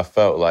down, I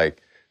felt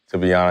like, to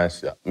be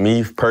honest,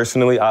 me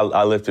personally,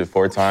 I lifted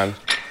 4 times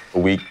a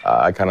week.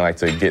 I kind of like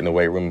to get in the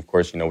weight room. Of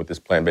course, with this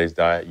plant-based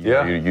diet,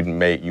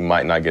 you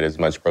might not get as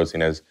much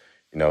protein as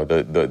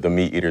the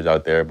meat eaters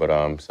out there.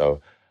 But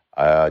so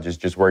I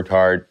just worked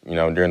hard,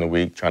 during the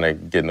week, trying to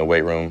get in the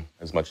weight room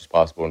as much as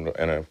possible,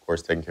 and of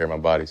course taking care of my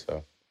body.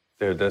 So,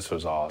 dude, this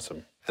was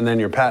awesome. And then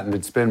your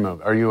patented spin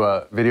move. Are you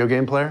a video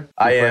game player?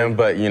 I am,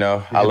 but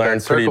I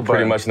learned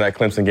pretty much in that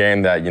Clemson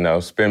game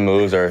that spin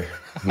moves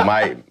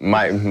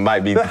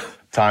might be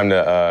time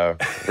to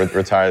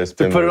retire the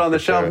spin. To put it on the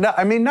shelf? Sure. No,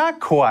 I mean, not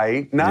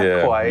quite. Not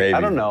quite. Maybe.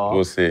 I don't know.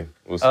 We'll see.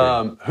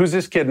 Who's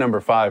this kid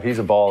number 5? He's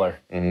a baller.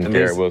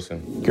 Garrett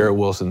Wilson. Garrett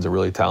Wilson's a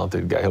really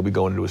talented guy. He'll be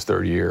going into his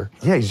 3rd year.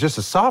 Yeah, he's just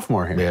a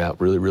sophomore here. Yeah,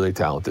 really, really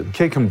talented.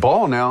 Kid can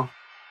ball now.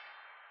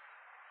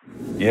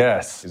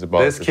 Yes. He's a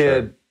baller. This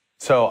kid,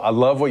 So I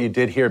love what you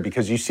did here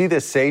because you see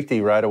this safety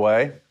right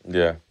away.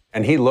 Yeah.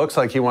 And he looks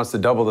like he wants to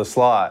double the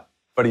slot,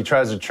 but he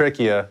tries to trick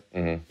you,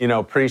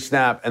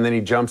 pre-snap, and then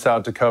he jumps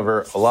out to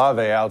cover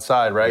Olave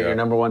outside, right? Yeah. Your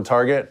number one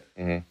target.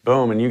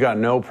 Boom, and you got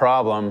no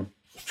problem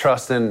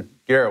trusting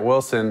Garrett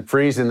Wilson,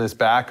 freezing this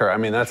backer. I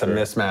mean, that's a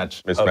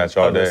mismatch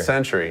all of day. the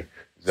century.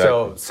 Exactly.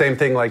 So same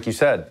thing like you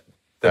said.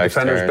 The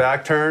defender's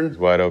back turn.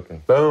 Wide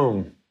open.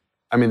 Boom.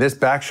 I mean, this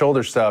back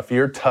shoulder stuff,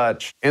 your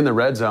touch in the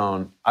red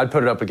zone, I'd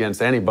put it up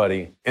against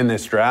anybody in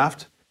this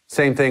draft.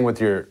 Same thing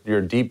with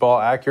your deep ball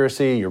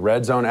accuracy, your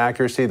red zone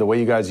accuracy, the way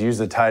you guys use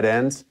the tight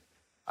ends.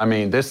 I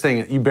mean, this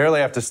thing, you barely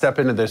have to step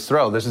into this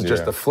throw. This is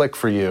just a flick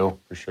for you.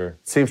 For sure.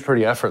 It seems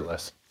pretty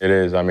effortless. It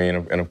is. I mean,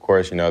 and of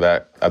course,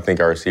 that I think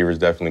our receivers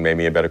definitely made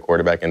me a better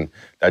quarterback, and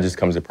that just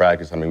comes to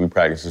practice. I mean, we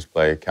practiced this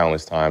play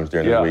countless times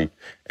during the week,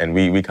 and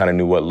we kind of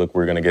knew what look we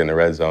were going to get in the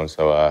red zone.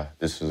 So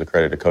this is a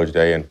credit to Coach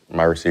Day and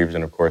my receivers,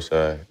 and of course,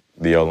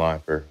 the O-line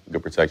for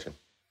good protection.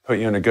 Put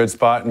you in a good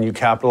spot, and you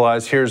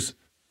capitalize. Here's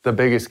the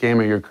biggest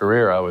game of your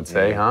career, I would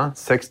say, huh?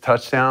 6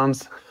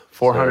 touchdowns,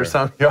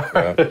 400-something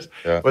yards.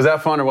 Yeah. Was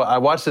that fun? I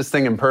watched this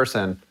thing in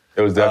person.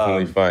 It was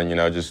definitely fun,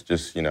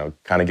 just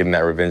kind of getting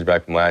that revenge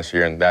back from last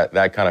year, and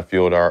that kind of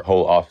fueled our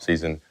whole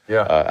offseason.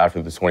 After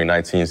the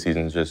 2019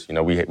 season,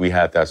 we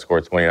had that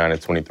score 29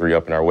 and 23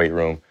 up in our weight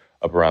room,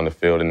 up around the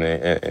field in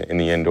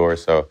the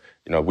indoors. So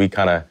we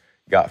kind of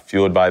got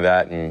fueled by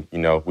that, and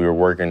we were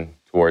working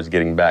towards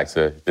getting back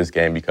to this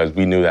game because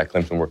we knew that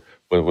Clemson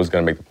was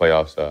going to make the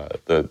playoffs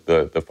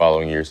the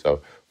following year.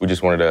 So we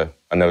just wanted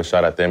another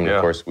shot at them, and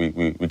of course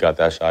we got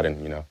that shot,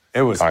 and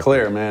It was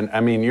clear, man.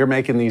 I mean, you're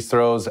making these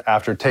throws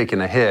after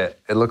taking a hit.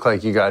 It looked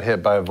like you got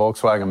hit by a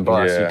Volkswagen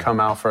bus. Yeah. You come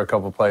out for a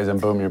couple plays,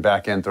 and boom, you're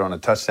back in throwing a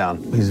touchdown.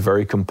 He's a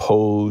very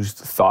composed,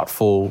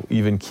 thoughtful,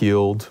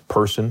 even-keeled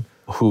person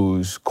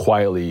who's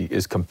quietly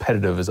as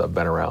competitive as I've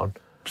been around.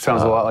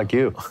 Sounds a lot like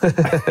you.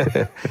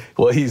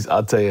 Well,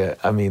 I'll tell you,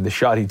 I mean, the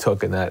shot he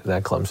took in that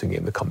Clemson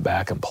game to come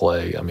back and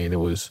play, I mean, it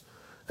was,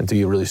 until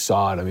you really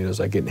saw it, I mean, it was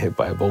like getting hit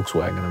by a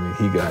Volkswagen. I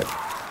mean, he got,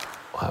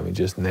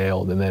 just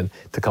nailed. And then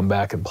to come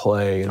back and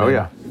play.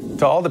 And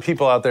To all the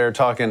people out there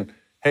talking,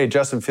 hey,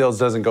 Justin Fields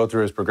doesn't go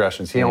through his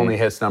progressions. He only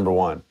hits number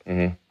one.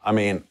 I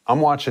mean, I'm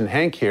watching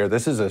Hank here.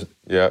 This is a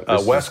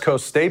West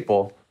Coast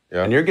staple,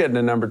 and you're getting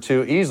to number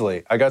 2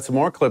 easily. I got some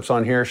more clips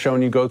on here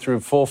showing you go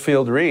through full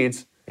field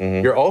reads.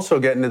 You're also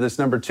getting to this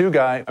number 2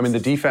 guy. I mean, the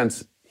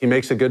defense, he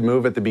makes a good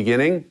move at the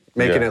beginning,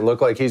 making it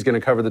look like he's going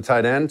to cover the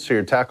tight end, so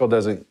your tackle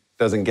doesn't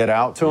get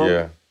out to him.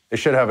 Yeah. They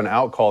should have an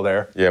out call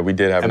there. Yeah, we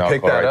did have an out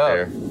call right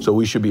there. So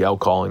we should be out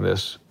calling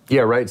this.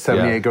 Yeah, right.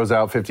 78 goes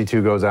out,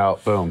 52 goes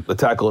out, boom. The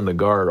tackle and the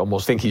guard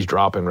almost think he's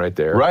dropping right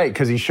there. Right,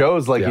 because he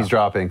shows like he's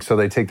dropping, so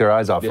they take their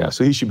eyes off him. Yeah,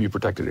 so he should be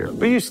protected here.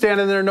 But you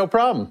standing there, no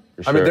problem.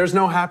 I mean, there's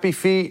no happy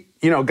feet.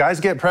 Guys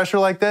get pressure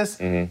like this,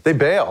 they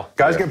bail.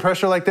 Guys get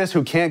pressure like this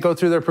who can't go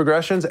through their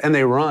progressions, and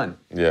they run.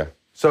 Yeah.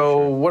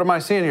 So what am I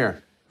seeing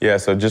here? Yeah,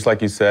 so just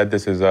like you said,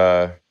 this is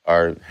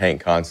our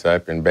Hank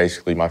concept, and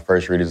basically my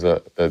first read is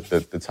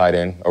the tight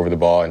end over the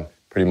ball, and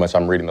pretty much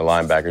I'm reading the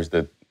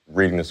linebackers,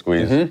 reading the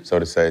squeeze, so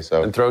to say.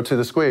 So and throw to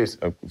the squeeze.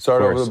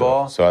 Start over the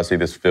ball. So I see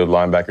this field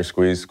linebacker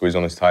squeeze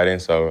on this tight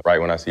end. So right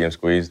when I see him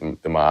squeeze, then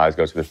my eyes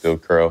go to the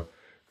field curl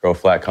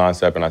flat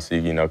concept, and I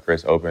see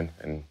Chris open,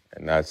 and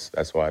that's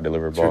why I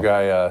deliver the ball. Your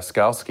guy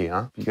Skalski,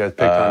 huh? You guys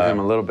picked on him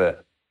a little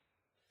bit.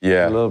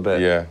 Yeah, a little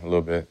bit. Yeah, a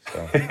little bit.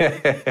 So.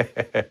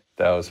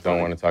 That was funny.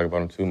 Don't want to talk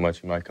about him too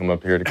much. He might come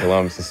up here to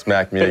Columbus and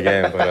smack me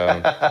again.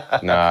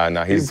 But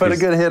nah. He put a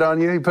good hit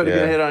on you.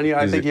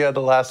 I think you had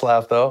the last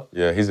laugh though.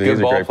 Yeah, he's a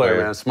ball great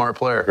player, man. Smart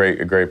player.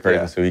 A great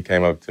person. So he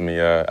came up to me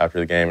after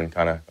the game and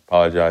kind of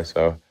apologized.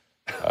 So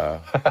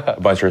a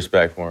bunch of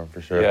respect for him for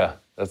sure. Yeah,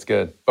 that's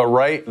good.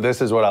 But this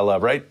is what I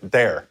love. Right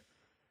there.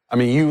 I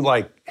mean, you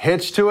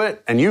hitched to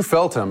it, and you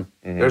felt him.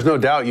 There's no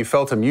doubt you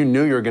felt him. You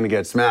knew you were going to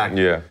get smacked.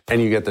 Yeah.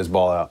 And you get this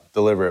ball out,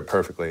 deliver it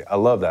perfectly. I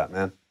love that,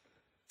 man.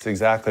 It's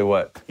exactly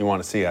what you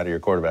want to see out of your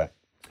quarterback.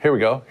 Here we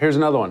go. Here's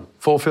another one.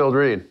 Full field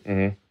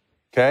read.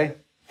 Okay?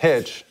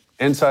 Hitch,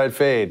 inside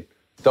fade,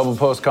 double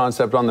post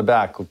concept on the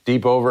back,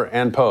 deep over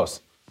and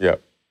post.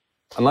 Yep.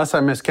 Unless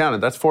I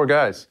miscounted, that's 4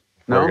 guys.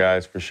 Four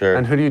guys for sure.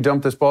 And who do you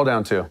dump this ball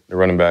down to? The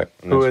running back.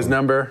 Who is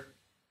number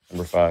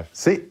 5.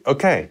 See,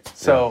 okay.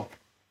 So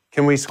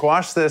can we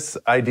squash this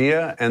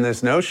idea and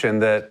this notion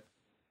that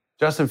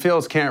Justin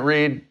Fields can't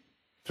read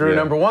through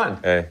number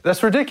 1? Hey.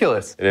 That's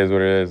ridiculous. It is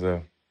what it is,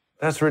 though.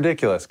 That's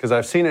ridiculous because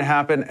I've seen it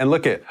happen, and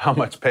look at how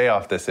much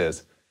payoff this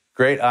is.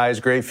 Great eyes,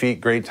 great feet,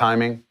 great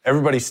timing.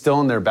 Everybody's still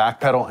in their back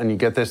pedal, and you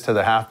get this to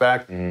the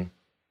halfback.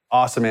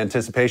 Awesome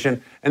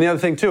anticipation. And the other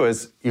thing, too,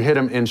 is you hit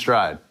him in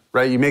stride,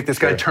 right? You make this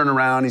guy turn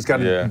around. He's got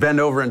to bend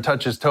over and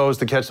touch his toes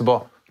to catch the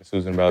ball. It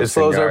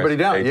slows everybody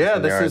down. Yeah,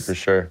 this is for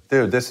sure.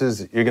 Dude,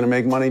 you're going to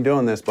make money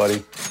doing this,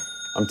 buddy.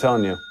 I'm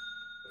telling you.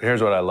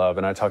 Here's what I love,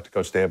 and I talked to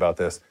Coach Day about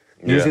this.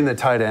 Using the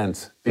tight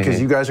ends, because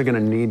you guys are going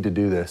to need to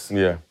do this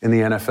in the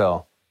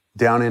NFL.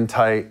 Down in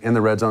tight, in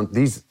the red zone.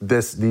 These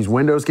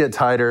windows get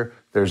tighter.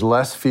 There's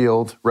less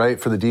field, right,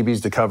 for the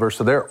DBs to cover,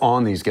 so they're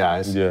on these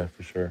guys. Yeah,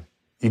 for sure.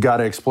 you got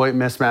to exploit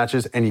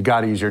mismatches, and you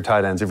got to use your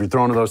tight ends. If you're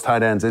throwing to those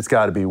tight ends, it's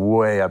got to be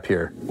way up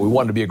here. We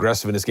wanted to be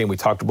aggressive in this game. We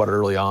talked about it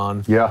early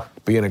on. Yeah.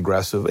 Being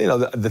aggressive. You know,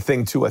 the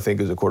thing, too, I think,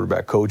 as a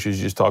quarterback coach is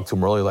you just talk to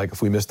them early, like,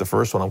 if we miss the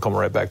first one, I'm coming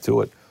right back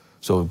to it.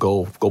 So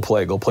go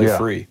play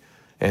free.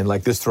 And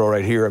like this throw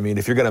right here, I mean,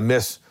 if you're going to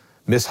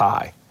miss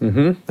high,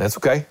 that's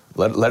okay.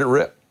 Let it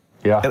rip.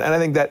 Yeah. And I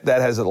think that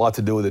has a lot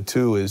to do with it,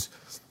 too, is,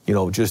 you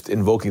know, just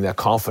invoking that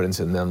confidence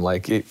in them.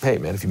 Like, hey,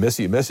 man, if you miss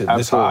it, you miss it. Absolutely.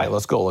 Miss high,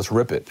 let's go. Let's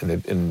rip it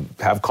and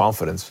have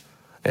confidence.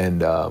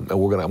 And I'm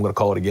gonna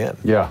call it again.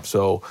 Yeah.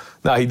 So,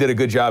 no, he did a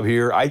good job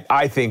here.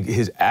 I think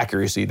his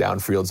accuracy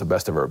downfield is the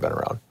best I've ever been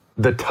around.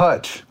 The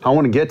touch, I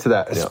want to get to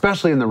that,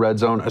 especially in the red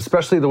zone,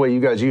 especially the way you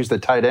guys use the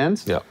tight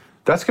ends. Yeah.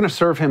 That's going to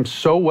serve him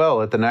so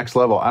well at the next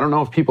level. I don't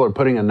know if people are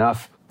putting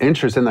enough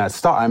interest in that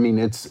stuff. I mean,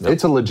 it's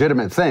a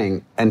legitimate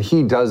thing, and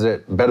he does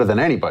it better than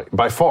anybody,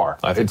 by far.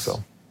 I think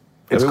so.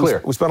 It's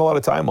clear. We spent a lot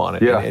of time on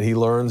it, Yeah. and he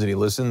learns and he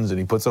listens and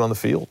he puts it on the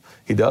field.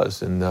 He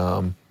does, and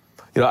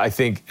you know, I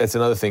think that's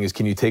another thing is,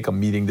 can you take a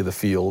meeting to the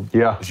field?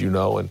 Yeah. As you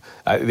know, and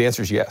the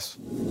answer is yes.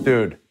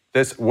 Dude,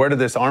 where did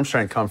this arm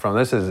strength come from?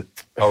 This is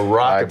a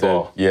rocket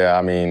ball. Yeah,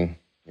 I mean,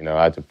 you know,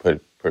 I had to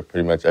put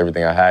pretty much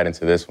everything I had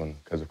into this one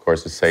because, of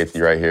course, it's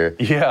safety right here.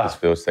 Yeah. This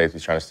field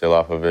safety's trying to steal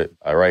off of it.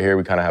 Right here,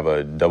 we kind of have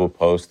a double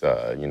post,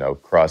 you know,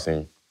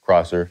 crosser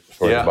towards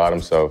the bottom.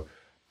 So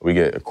we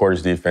get a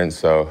quarters defense.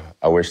 So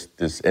I wish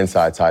this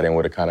inside tight end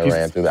would have kind of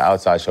ran through the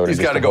outside shoulder. He's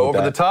got to go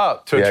over the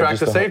top to attract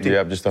the safety.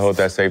 Just to hold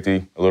that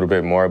safety a little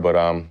bit more. But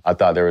I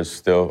thought there was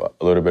still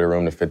a little bit of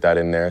room to fit that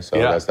in there. So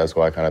that's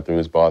why I kind of threw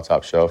this ball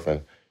top shelf.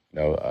 And, you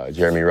know,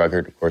 Jeremy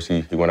Ruckert, of course,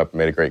 he went up and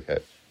made a great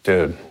catch.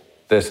 Dude,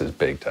 this is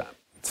big time.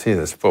 See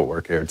this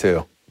footwork here,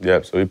 too.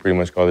 Yep, so we pretty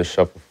much call this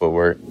shuffle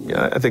footwork.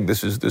 Yeah, I think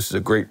this is a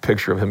great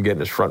picture of him getting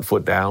his front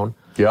foot down.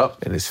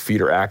 Yep. And his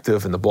feet are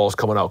active, and the ball's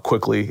coming out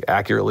quickly,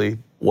 accurately.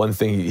 One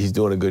thing he's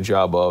doing a good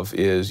job of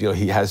is, you know,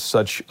 he has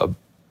such a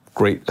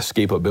great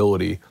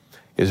escapability.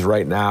 Is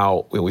right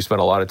now, we spent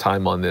a lot of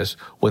time on this.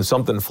 When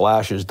something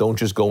flashes, don't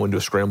just go into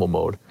a scramble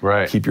mode.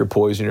 Right. Keep your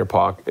poise in your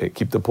pocket.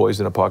 Keep the poise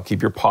in a pocket.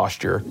 Keep your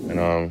posture.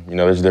 And you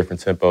know, there's different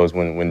tempos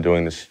when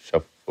doing this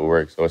shuffle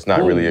footwork. So it's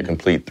not really a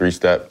complete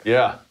three-step.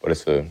 Yeah. But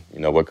it's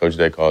what Coach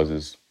Day calls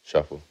is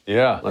shuffle.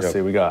 Yeah. Let's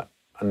see. We got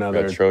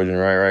another. We got Trojan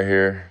right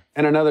here.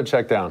 And another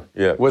check down.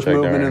 Yeah. With check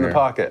movement down in the here.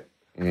 pocket.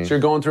 So you're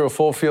going through a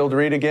full field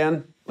read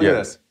again? Look at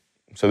this.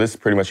 So this is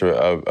pretty much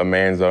a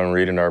man zone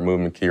read, and our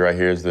movement key right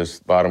here is this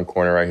bottom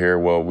corner right here.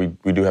 Well, we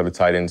do have the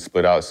tight end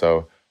split out,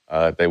 so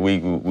that we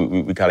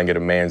kind of get a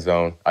man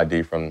zone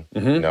ID from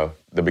you know,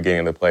 the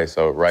beginning of the play.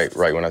 So right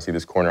when I see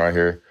this corner right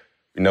here,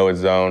 we know it's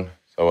zone.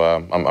 So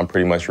I'm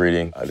pretty much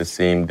reading the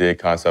seam dig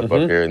concept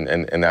up here,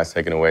 and that's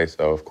taken away.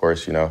 So of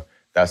course, you know,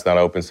 that's not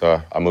open.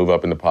 So I move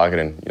up in the pocket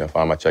and, you know,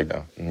 find my check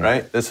down.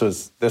 Right. This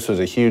was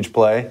a huge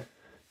play.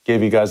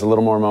 Gave you guys a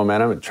little more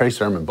momentum. Trey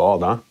Sermon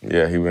balled, huh?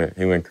 Yeah, he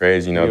went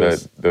crazy. You know,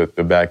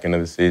 the back end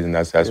of the season,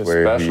 that's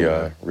where he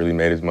really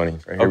made his money.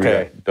 Right here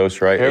Okay. we go.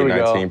 Dose right, Here we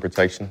 819 go.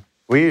 protection.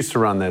 We used to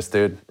run this,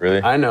 dude.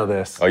 Really? I know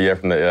this. Oh, yeah,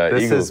 from the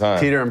This Eagles, is huh?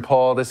 Peter and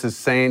Paul. This is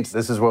Saints.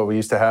 This is what we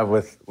used to have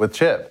with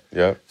Chip.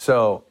 Yep.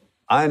 So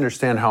I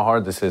understand how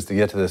hard this is to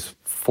get to this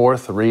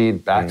fourth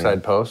read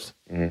backside post.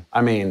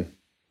 I mean,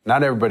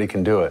 not everybody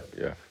can do it.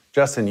 Yeah.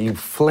 Justin, you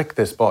flick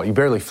this ball. You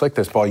barely flick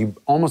this ball. You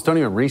almost don't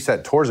even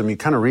reset towards him. You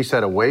kind of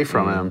reset away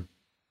from him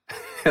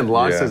and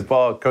launched this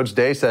ball. Coach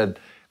Day said it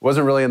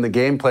wasn't really in the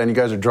game plan. You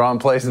guys are drawing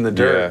plays in the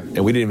dirt.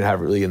 And we didn't even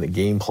have it really in the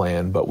game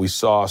plan, but we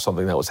saw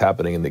something that was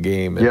happening in the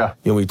game. And, Yeah.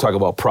 you know, when we talk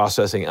about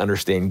processing,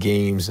 understand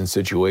games and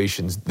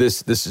situations,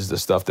 this is the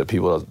stuff that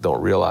people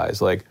don't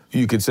realize. Like,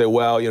 you could say,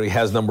 well, you know, he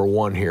has number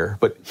one here,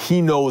 but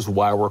he knows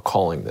why we're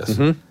calling this.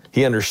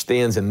 He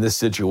understands in this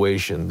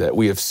situation that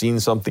we have seen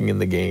something in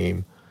the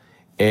game,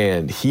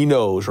 and he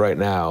knows right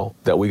now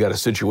that we got a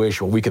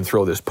situation where we can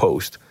throw this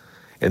post.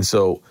 And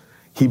so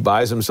he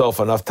buys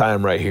himself enough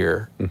time right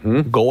here,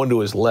 going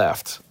to his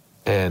left.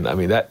 And I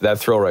mean, that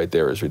throw right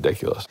there is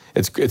ridiculous.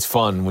 It's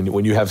fun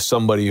when you have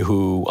somebody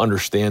who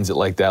understands it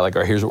like that, like,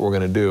 all right, here's what we're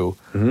gonna do.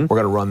 We're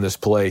gonna run this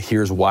play,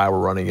 here's why we're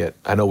running it.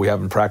 I know we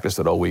haven't practiced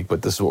it all week,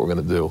 but this is what we're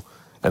gonna do.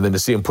 And then to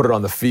see him put it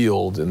on the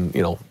field and,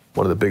 you know,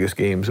 one of the biggest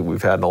games that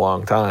we've had in a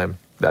long time,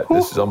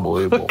 this is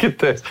unbelievable. Look at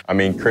this. I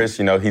mean, Chris,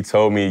 you know, he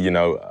told me, you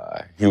know,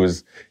 he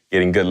was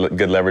getting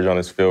good leverage on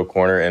his field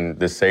corner, and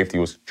the safety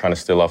was trying to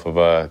steal off of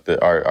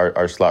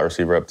our slot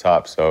receiver up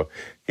top. So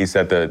he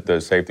said the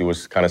safety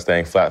was kind of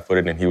staying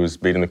flat-footed, and he was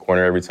beating the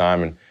corner every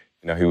time, and,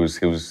 you know, he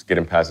was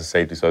getting past the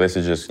safety. So this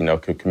is just, you know,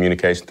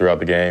 communication throughout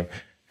the game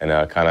and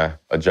kind of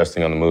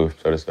adjusting on the move,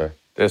 so to say.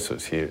 This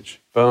was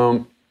huge.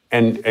 Boom.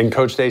 And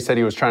Coach Day said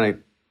he was trying to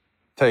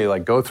tell you,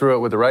 like, go through it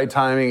with the right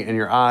timing in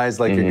your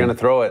eyes, like you're going to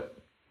throw it.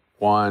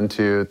 1,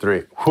 2,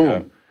 3. Boom.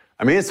 Yeah.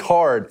 I mean, it's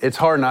hard. It's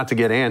hard not to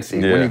get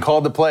antsy when you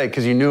called the play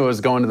because you knew it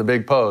was going to the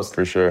big post.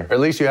 For sure. Or at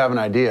least you have an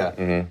idea.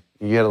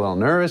 You get a little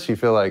nervous. You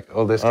feel like,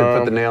 oh, this could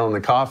put the nail in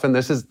the coffin.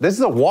 This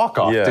is a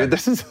walk-off, dude.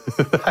 This is,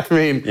 I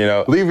mean, you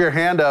know, leave your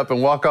hand up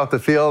and walk off the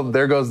field.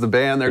 There goes the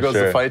band. There goes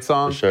the fight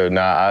song. For sure.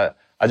 Nah,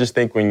 I just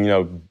think when,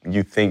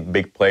 you think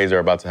big plays are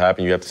about to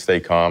happen, you have to stay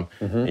calm.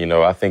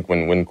 I think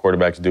when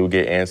quarterbacks do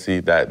get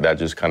antsy, that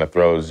just kind of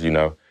throws,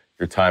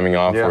 your timing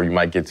off, or you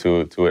might get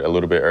to it a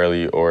little bit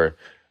early, or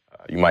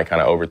you might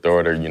kind of overthrow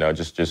it, or,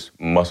 just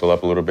muscle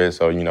up a little bit.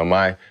 So,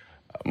 my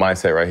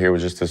mindset right here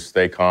was just to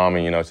stay calm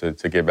and,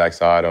 to get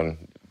backside on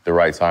the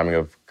right timing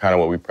of kind of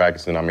what we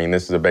practicing. I mean,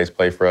 this is a base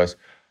play for us.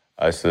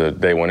 It's a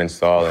day one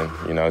install, and,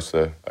 it's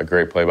a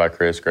great play by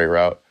Chris, great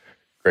route.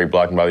 Great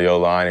blocking by the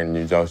O-line, and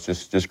it's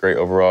just great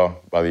overall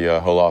by the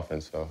whole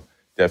offense. So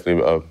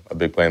definitely a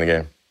big play in the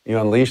game. You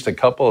unleashed a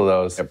couple of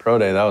those at Pro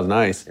Day. That was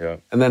nice. Yeah.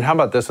 And then how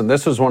about this one?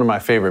 This was one of my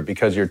favorite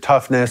because your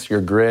toughness,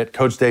 your grit.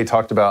 Coach Day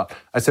talked about,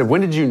 I said,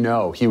 when did you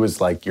know he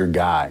was like your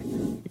guy?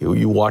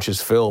 You watch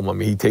his film. I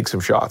mean, he takes some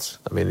shots.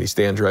 I mean, he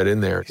stands right in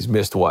there. He's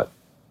missed what?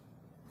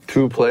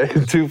 Two plays. I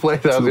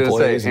was going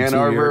to say Ann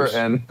Arbor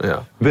and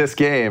this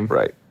game.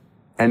 Right.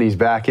 And he's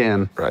back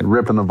in,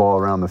 ripping the ball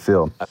around the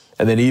field.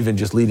 And then even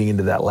just leading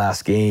into that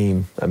last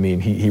game, I mean,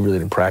 he really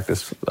didn't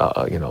practice,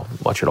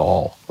 much at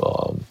all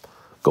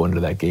going into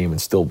that game, and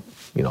still,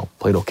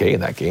 played okay in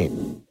that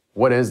game.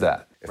 What is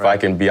that? If I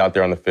can be out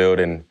there on the field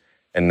and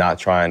not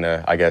trying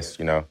to, I guess,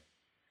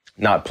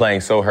 not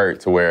playing so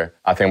hurt to where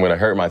I think I'm going to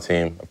hurt my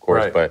team, of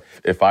course. Right. But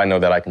if I know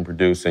that I can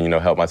produce and,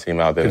 help my team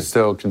out, then can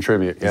still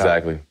contribute. Yeah.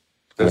 Exactly.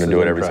 I'm going to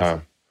do it every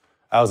time.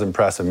 That was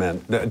impressive,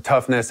 man. The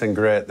toughness and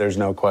grit, there's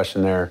no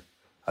question there.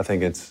 I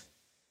think it's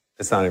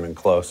not even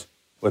close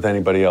with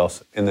anybody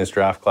else in this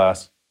draft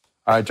class.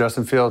 All right,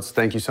 Justin Fields,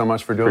 thank you so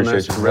much for doing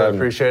this. Really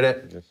appreciate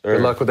it. Yes, sir.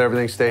 Good luck with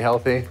everything. Stay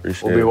healthy.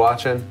 We'll be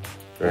watching,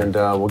 and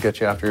we'll get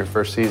you after your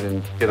first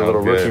season. Get a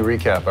little rookie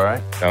recap, all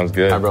right? Sounds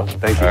good. All right, bro.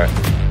 Thank you. All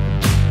right.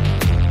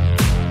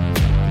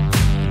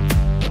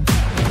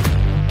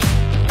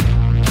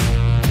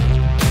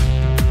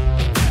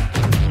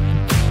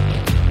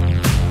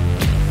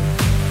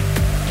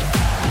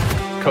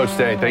 Coach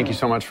Day, thank you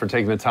so much for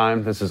taking the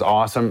time. This is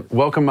awesome.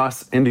 Welcome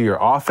us into your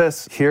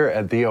office here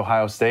at The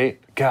Ohio State.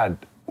 God,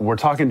 we're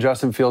talking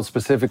Justin Fields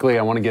specifically.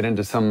 I want to get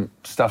into some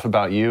stuff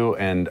about you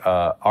and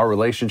our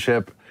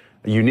relationship.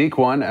 A unique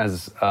one,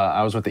 as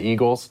I was with the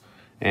Eagles,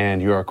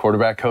 and you're a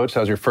quarterback coach.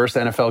 That was your first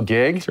NFL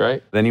gig. That's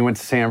right. Then you went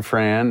to San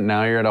Fran.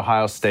 Now you're at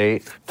Ohio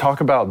State.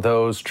 Talk about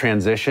those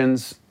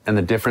transitions and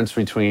the difference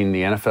between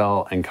the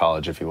NFL and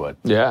college, if you would.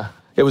 Yeah.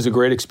 It was a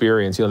great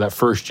experience. That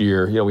first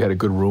year, we had a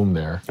good room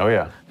there. Oh,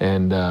 yeah.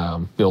 And,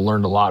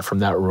 learned a lot from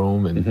that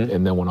room,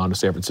 and then went on to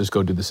San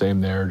Francisco, did the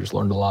same there. Just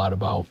learned a lot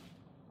about,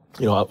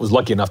 I was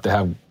lucky enough to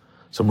have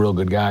some real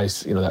good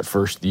guys, that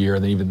first year,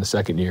 and then even the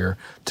second year,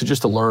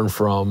 to learn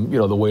from,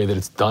 the way that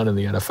it's done in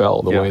the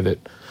NFL, the way that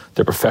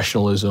their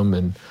professionalism.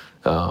 And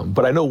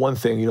but I know one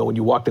thing, when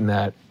you walked in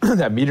that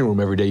that meeting room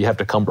every day, you have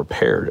to come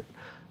prepared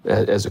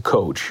as a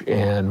coach.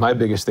 And my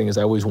biggest thing is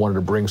I always wanted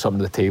to bring something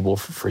to the table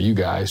for you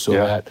guys so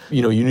that,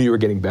 you knew you were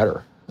getting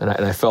better. And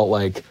I felt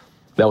like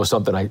that was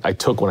something I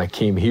took when I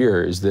came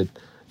here, is that,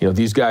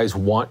 these guys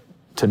want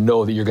to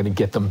know that you're going to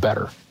get them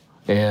better.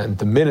 And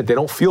the minute they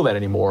don't feel that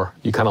anymore,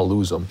 you kind of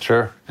lose them.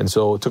 Sure. And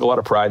so it took a lot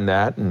of pride in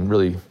that, and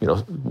really,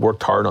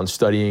 worked hard on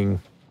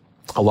studying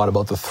a lot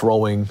about the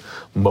throwing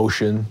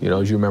motion.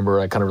 As you remember,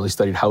 I kind of really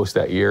studied house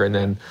that year, and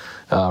then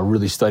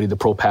really studied the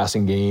pro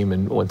passing game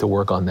and went to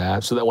work on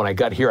that, so that when I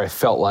got here, I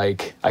felt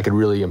like I could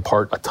really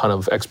impart a ton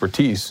of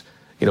expertise,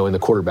 in the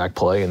quarterback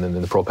play and then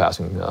in the pro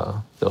passing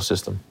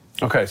system.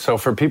 Okay, so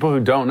for people who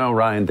don't know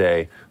Ryan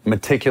Day,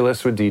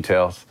 meticulous with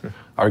details,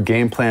 our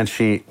game plan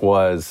sheet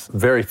was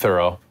very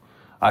thorough.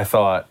 I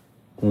thought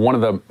one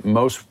of the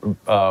most,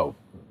 a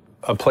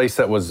place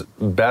that was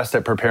best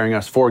at preparing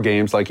us for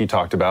games, like you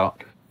talked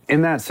about.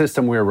 In that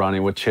system we were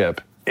running with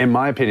Chip, in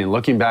my opinion,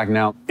 looking back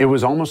now, it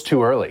was almost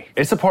too early.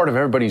 It's a part of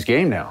everybody's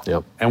game now.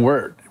 Yep. And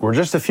we're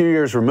just a few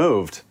years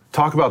removed.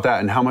 Talk about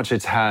that and how much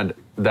it's had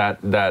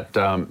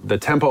the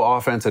tempo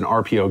offense and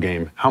RPO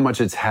game, how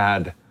much it's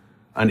had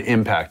an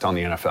impact on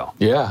the NFL.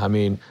 Yeah, I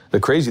mean, the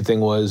crazy thing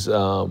was,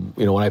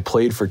 when I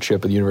played for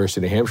Chip at the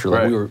University of New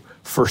Hampshire, we were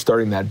first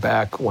starting that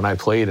back when I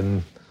played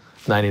in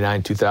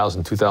 99,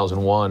 2000,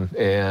 2001,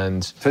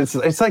 and so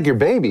it's like your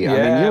baby. Yeah,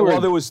 I mean, well,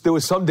 there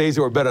was some days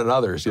that were better than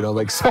others.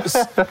 Like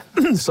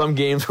some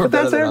games were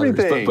better than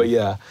everything.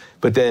 others.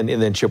 But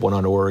then Chip went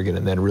on to Oregon,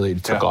 and then really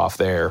took off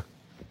there,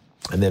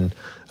 and then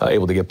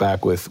able to get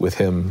back with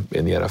him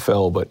in the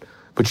NFL.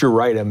 But you're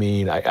right. I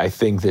mean, I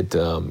think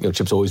that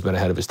Chip's always been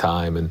ahead of his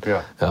time, and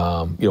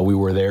we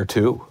were there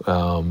too.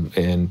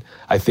 And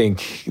I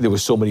think there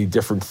was so many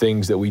different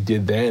things that we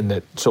did then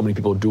that so many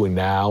people are doing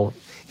now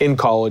in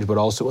college, but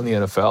also in the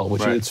NFL,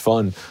 which it's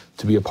fun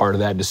to be a part of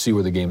that and to see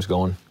where the game's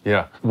going.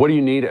 Yeah. What do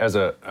you need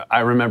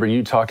I remember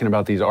you talking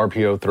about these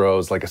RPO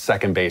throws like a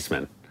second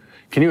baseman.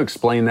 Can you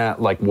explain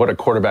that, like what a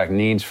quarterback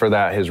needs for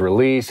that, his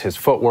release, his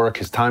footwork,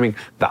 his timing,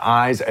 the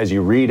eyes as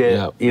you read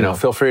it?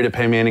 Feel free to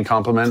pay me any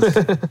compliments.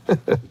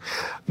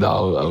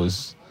 No,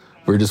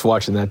 we were just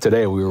watching that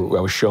today. I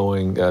was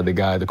showing the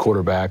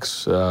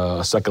quarterbacks,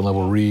 a second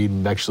level read,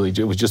 and actually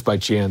it was just by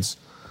chance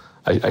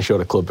I showed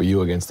a clip of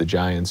you against the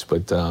Giants,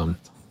 but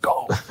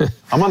go.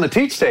 I'm on the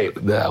teach tape.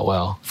 Yeah,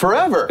 well.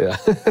 Forever. Yeah.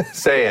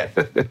 Say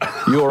it.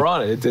 You were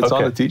on it. It's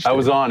on the teach tape. I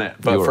was on it,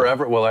 but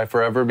forever, will I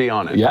forever be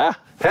on it? Yeah.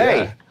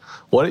 Hey.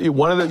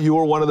 Yeah. You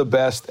were one of the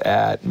best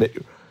at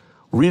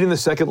reading the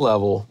second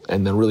level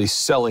and then really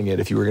selling it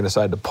if you were going to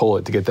decide to pull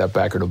it to get that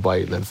backer to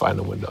bite and then find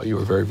the window. You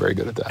were very, very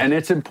good at that. And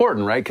it's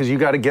important, right? Because you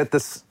got to get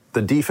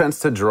the defense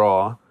to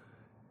draw,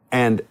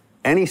 and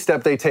any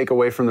step they take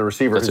away from the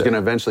receiver who's going to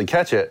eventually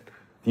catch it,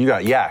 you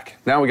got yak.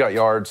 Now we got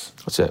yards.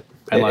 That's it.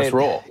 And let's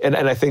roll. And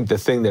I think the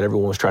thing that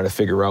everyone was trying to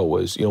figure out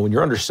was, when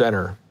you're under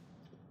center,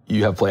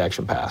 you have play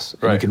action pass.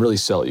 And you can really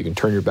sell it. You can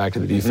turn your back to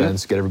the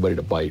defense, get everybody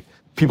to bite.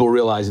 People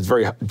realize it's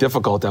very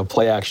difficult to have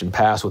play action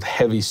pass with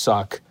heavy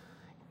suck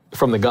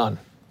from the gun.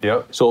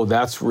 Yep. So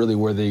that's really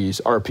where these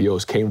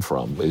RPOs came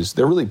from, is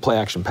they're really play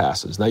action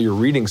passes. Now you're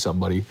reading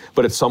somebody,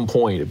 but at some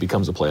point it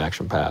becomes a play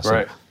action pass.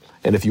 Right.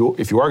 And if you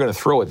are going to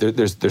throw it,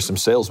 there's some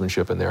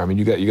salesmanship in there. I mean,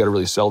 you got to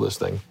really sell this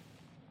thing.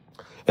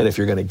 And if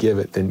you're going to give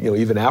it, then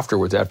even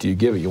afterwards, after you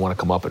give it, you want to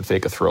come up and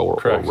fake a throw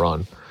or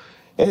run.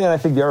 And I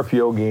think the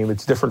RPO game,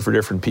 it's different for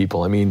different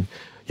people. I mean,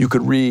 you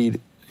could read,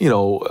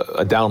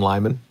 a down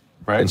lineman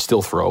and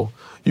still throw.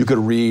 You could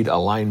read a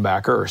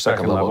linebacker or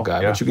second level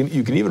guy, but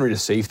you can even read a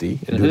safety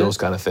and do those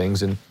kind of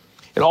things. And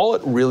all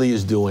it really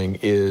is doing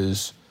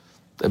is,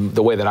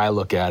 the way that I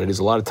look at it is,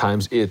 a lot of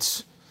times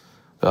it's,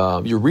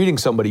 you're reading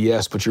somebody,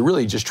 yes, but you're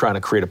really just trying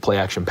to create a play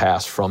action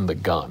pass from the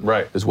gun.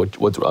 Right. Is what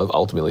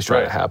ultimately is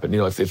trying to happen.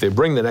 If they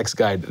bring the next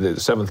guy, the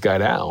seventh guy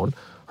down,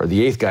 or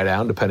the eighth guy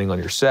down, depending on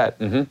your set,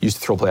 you used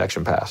to throw play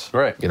action pass.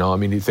 Right.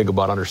 You think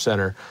about under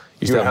center,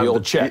 you used to have the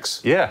old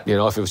checks. Yeah.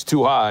 If it was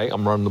too high,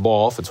 I'm running the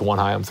ball. If it's one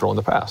high, I'm throwing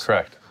the pass.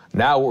 Correct.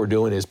 Now what we're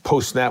doing is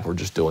post-snap, we're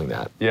just doing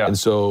that. Yeah. And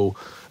so,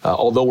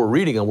 although we're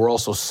reading them, we're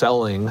also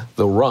selling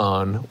the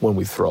run when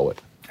we throw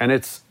it. And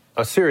it's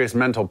a serious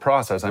mental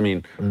process. I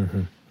mean,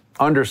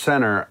 under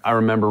center, I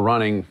remember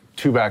running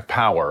two-back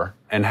power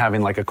and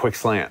having like a quick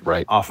slant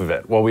off of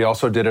it. Well, we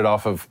also did it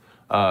off of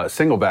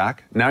single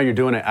back. Now you're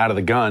doing it out of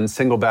the gun,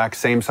 single back,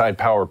 same side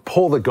power,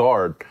 pull the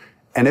guard.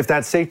 And if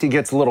that safety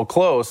gets a little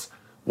close,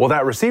 well,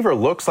 that receiver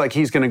looks like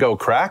he's going to go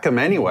crack him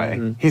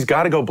anyway. He's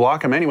got to go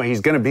block him anyway.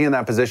 He's going to be in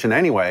that position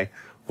anyway.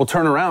 We'll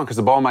turn around because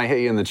the ball might hit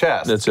you in the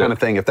chest. That's kind of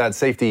thing. If that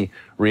safety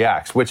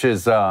reacts, which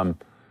is,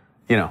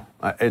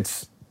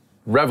 it's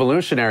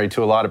revolutionary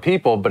to a lot of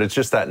people, but it's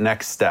just that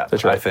next step,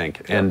 I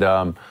think. Yeah.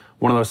 And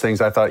one of those things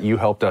I thought you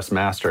helped us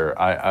master.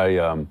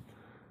 I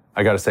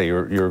got to say,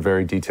 you're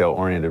very detail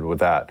oriented with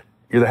that.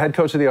 You're the head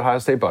coach of the Ohio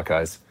State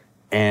Buckeyes,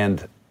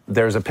 and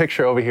there's a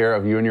picture over here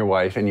of you and your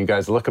wife, and you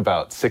guys look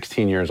about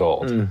 16 years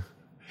old.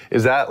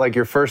 Is that like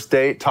your first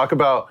date? Talk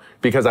about,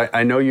 because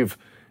I know you've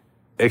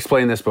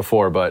explained this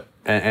before, but,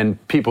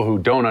 and people who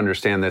don't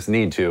understand this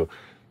need to.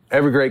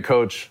 Every great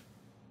coach,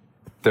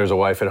 there's a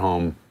wife at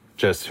home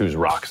just who's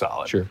rock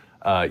solid. Sure.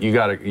 You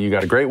got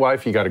a great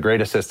wife, you got a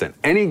great assistant.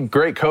 Any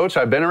great coach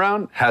I've been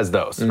around has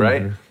those,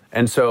 right?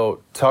 And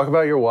so talk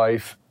about your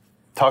wife,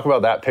 talk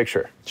about that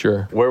picture.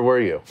 Sure. Where were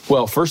you?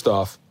 Well, first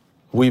off,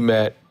 we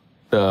met,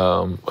 I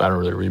don't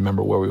really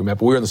remember where we met,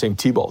 but we were on the same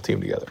T-ball team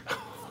together.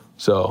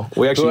 So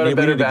we actually need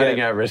to get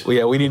average. Well,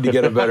 yeah, we need to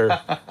get a better,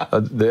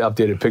 the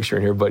updated picture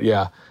in here. But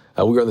yeah,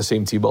 we were on the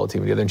same T-ball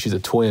team together, and she's a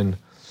twin.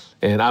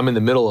 And I'm in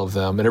the middle of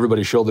them, and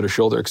everybody's shoulder to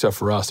shoulder except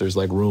for us. There's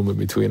like room in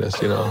between us,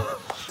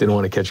 Didn't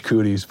want to catch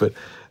cooties, but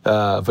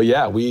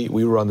yeah, we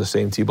were on the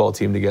same T-ball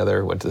team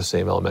together. Went to the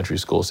same elementary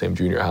school, same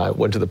junior high.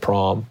 Went to the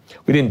prom.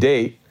 We didn't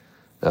date.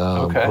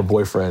 Her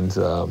boyfriend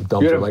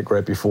dumped her like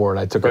right before, and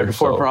I took her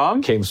before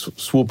prom. Came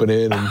swooping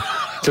in and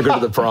took her to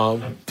the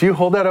prom. Do you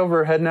hold that over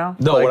her head now?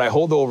 No, what I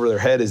hold over her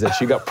head is that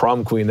she got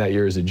prom queen that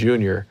year as a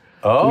junior.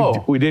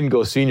 Oh. We didn't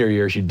go senior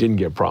year. She didn't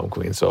get prom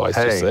queen. So I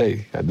just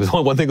say, there's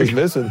only one thing was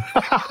missing.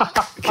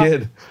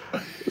 Kid.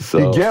 So,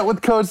 you get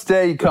with Coach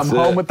Day, you come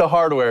home with the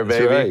hardware,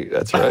 baby.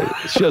 That's right.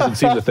 She doesn't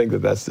seem to think that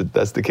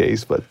that's the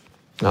case. But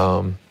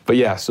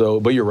yeah,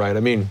 but you're right.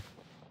 I mean,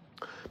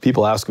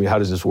 people ask me, how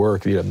does this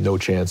work? You have no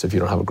chance if you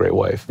don't have a great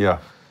wife. Yeah.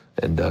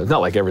 And it's not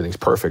like everything's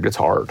perfect. It's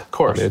hard. Of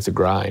course. I mean, it's a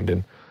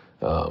grind.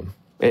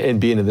 And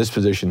being in this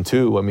position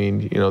too, I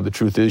mean, the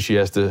truth is she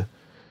has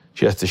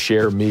to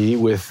share me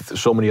with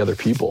so many other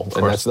people,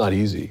 and that's not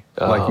easy.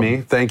 Like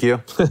me, thank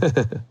you.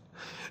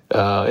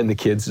 And the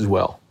kids as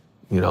well.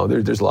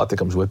 There's a lot that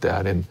comes with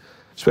that, and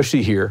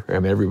especially here. I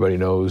mean, everybody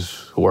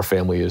knows who our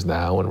family is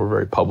now, and we're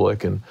very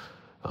public. And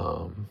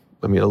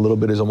I mean, a little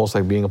bit is almost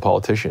like being a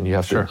politician. You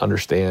have to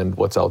understand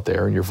what's out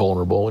there, and you're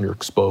vulnerable, and you're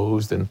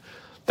exposed, and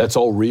that's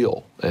all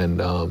real.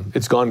 And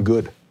it's gone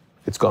good.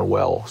 It's gone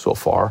well so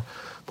far.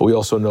 But we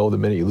also know the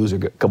minute you lose a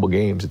couple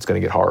games, it's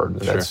going to get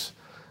hard. And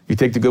you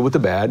take the good with the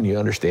bad, and you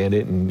understand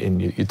it,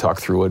 and you talk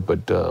through it.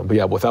 But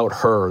yeah, without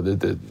her,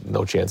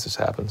 no chance this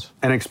happens.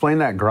 And explain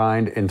that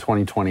grind in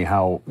 2020,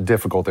 how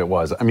difficult it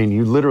was. I mean,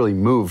 you literally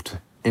moved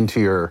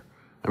into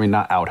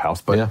not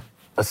outhouse, but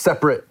a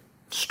separate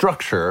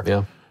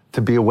structure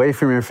to be away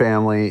from your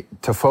family,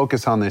 to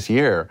focus on this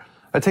year.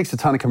 That takes a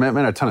ton of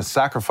commitment, a ton of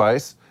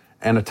sacrifice,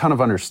 and a ton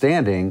of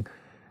understanding.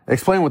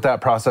 Explain what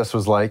that process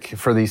was like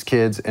for these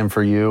kids and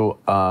for you.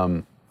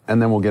 And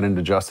and then we'll get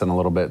into Justin a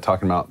little bit,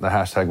 talking about the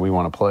hashtag we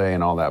want to play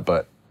and all that.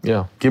 But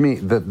yeah, give me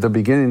the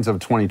beginnings of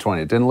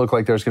 2020. It didn't look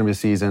like there was going to be a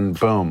season.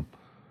 Boom.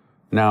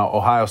 Now,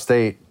 Ohio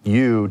State,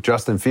 you,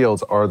 Justin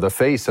Fields, are the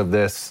face of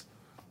this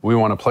we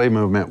want to play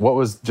movement. What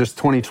was just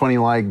 2020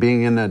 like,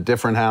 being in a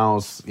different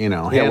house,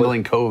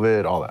 handling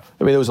COVID, all that?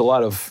 I mean, there was a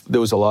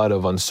lot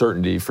of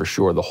uncertainty for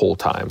sure the whole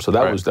time. So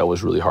that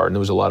was really hard. And there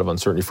was a lot of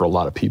uncertainty for a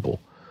lot of people.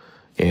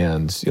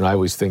 And, I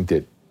always think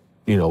that,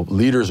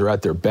 leaders are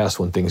at their best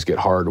when things get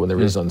hard, when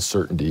there is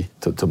uncertainty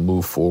to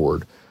move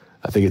forward.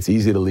 I think it's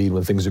easy to lead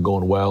when things are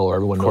going well or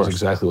everyone knows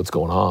exactly what's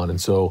going on.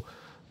 And so,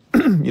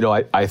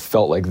 I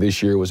felt like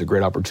this year was a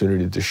great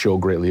opportunity to show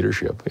great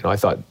leadership. I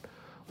thought,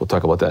 we'll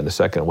talk about that in a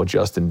second, what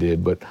Justin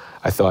did, but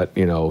I thought,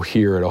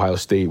 here at Ohio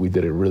State, we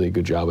did a really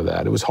good job of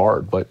that. It was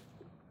hard, but,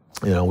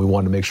 we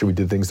wanted to make sure we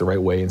did things the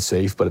right way and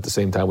safe, but at the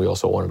same time, we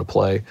also wanted to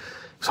play. It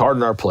was hard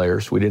on our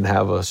players. We didn't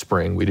have a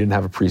spring. We didn't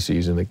have a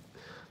preseason.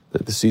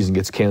 The season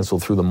gets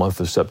canceled through the month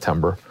of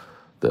September.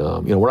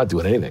 We're not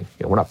doing anything.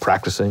 We're not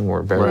practicing.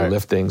 We're barely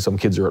lifting. Some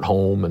kids are at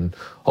home, and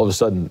all of a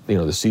sudden,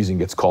 the season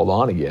gets called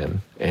on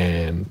again,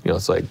 and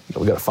it's like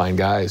we got to find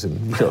guys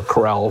and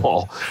corral them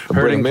all.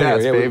 Herding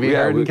cats, baby.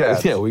 Herding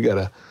cats. Yeah, we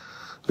got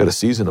a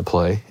season to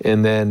play,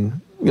 and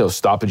then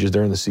stoppages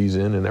during the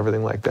season and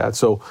everything like that.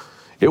 So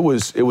it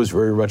was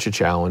very much a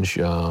challenge.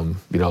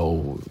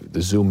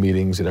 The Zoom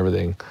meetings and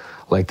everything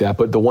like that.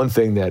 But the one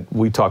thing that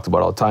we talked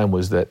about all the time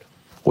was that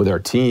with our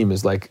team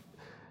is like,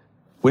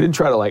 we didn't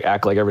try to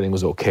act like everything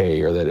was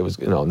okay or that it was,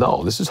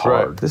 no, this is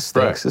hard. This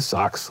stinks. This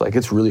sucks.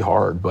 It's really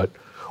hard, but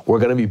we're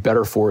going to be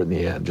better for it in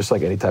the end, just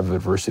like any type of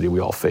adversity we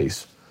all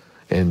face.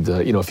 And,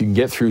 if you can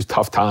get through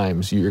tough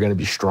times, you're going to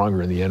be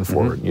stronger in the end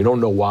for it. You don't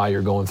know why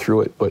you're going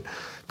through it, but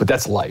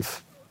that's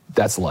life.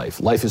 That's life.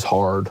 Life is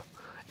hard.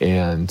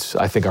 And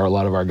I think a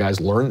lot of our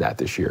guys learned that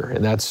this year.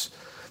 And that's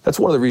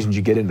one of the reasons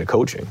you get into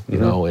coaching,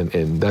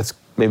 and that's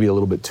maybe a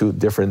little bit too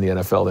different in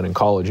the NFL than in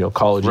college.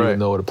 College, even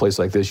though at a place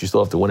like this, you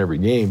still have to win every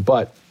game,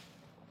 but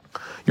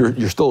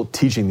you're still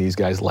teaching these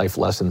guys life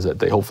lessons that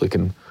they hopefully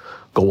can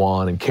go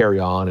on and carry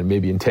on, and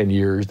maybe in 10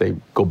 years, they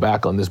go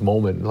back on this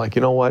moment and like,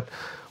 you know what?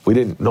 We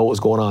didn't know what was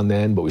going on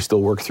then, but we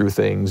still work through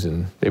things,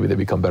 and maybe they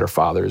become better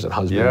fathers and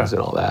husbands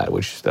and all that,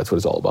 which that's what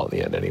it's all about in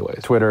the end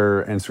anyways.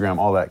 Twitter, Instagram,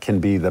 all that can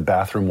be the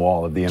bathroom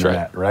wall of the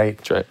internet, right?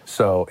 That's right.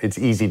 So it's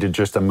easy to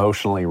just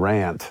emotionally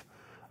rant.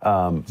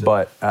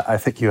 But I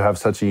think you have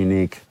such a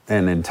unique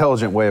and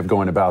intelligent way of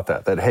going about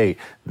that, hey,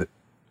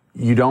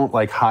 you don't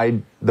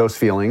hide those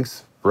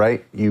feelings,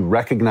 right? You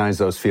recognize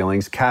those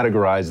feelings,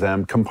 categorize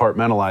them,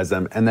 compartmentalize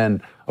them, and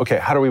then, okay,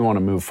 how do we want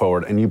to move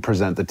forward? And you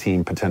present the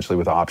team potentially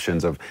with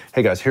options of,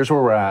 hey guys, here's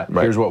where we're at,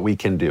 here's what we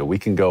can do. We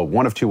can go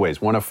one of two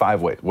ways, one of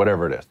five ways,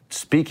 whatever it is.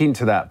 Speaking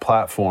to that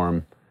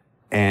platform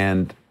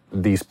and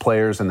these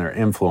players and their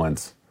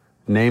influence,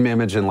 name,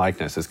 image, and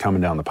likeness is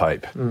coming down the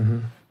pipe.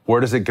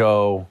 Where does it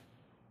go?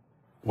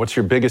 What's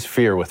your biggest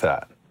fear with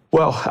that?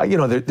 Well,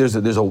 there's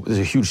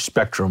a huge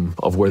spectrum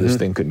of where this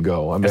thing could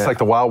go. I mean, it's like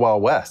the Wild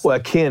Wild West. Well,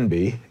 it can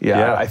be.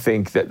 Yeah. I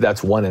think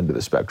that's one end of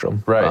the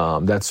spectrum.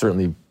 Right. That's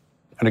certainly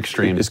an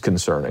extreme. Is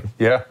concerning.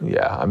 Yeah.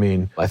 Yeah. I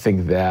mean, I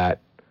think that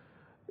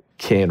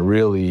can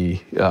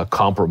really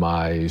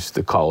compromise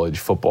the college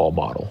football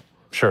model.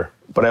 Sure.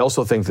 But I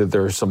also think that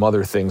there's some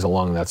other things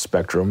along that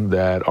spectrum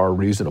that are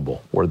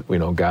reasonable, where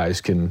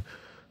guys can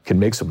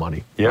make some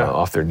money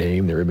off their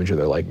name, their image, or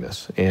their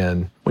likeness.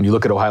 And when you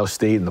look at Ohio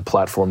State and the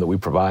platform that we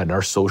provide and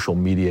our social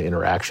media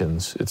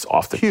interactions, it's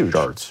off the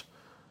charts.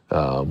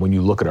 When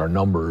you look at our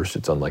numbers,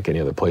 it's unlike any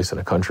other place in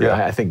the country.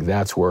 I think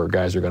that's where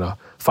guys are going to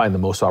find the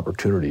most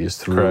opportunities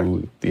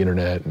through the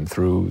internet and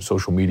through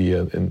social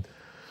media and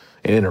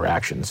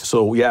interactions.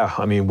 So we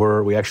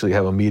actually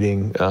have a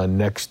meeting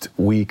next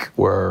week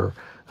where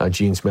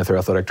Gene Smith, our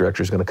athletic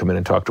director, is going to come in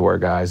and talk to our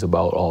guys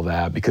about all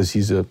that, because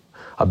he's a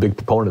big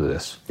proponent of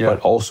this, but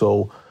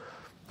also,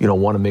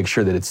 want to make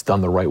sure that it's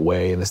done the right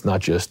way and it's not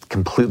just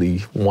completely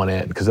one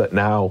end, because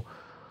now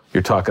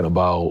you're talking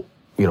about,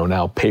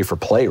 now pay for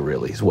play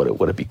really is what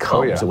it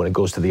becomes, and when it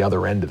goes to the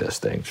other end of this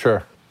thing.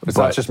 Sure. It's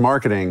not just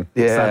marketing.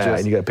 It's not just,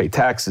 and you got to pay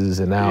taxes,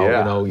 and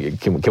now,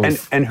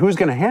 and who's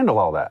going to handle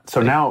all that?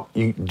 So now,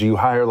 do you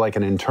hire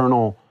an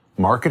internal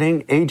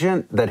marketing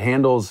agent that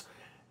handles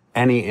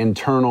any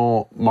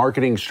internal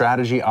marketing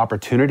strategy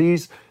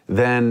opportunities?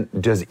 Then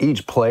does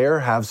each player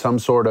have some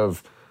sort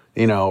of,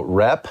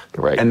 rep?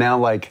 Right. And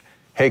now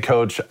hey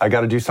coach, I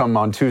got to do something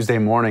on Tuesday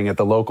morning at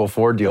the local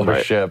Ford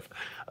dealership.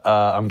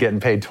 I'm getting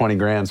paid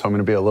 $20,000, so I'm going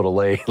to be a little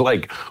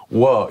late.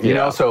 Whoa, you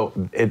know, so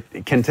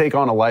it can take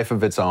on a life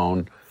of its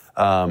own.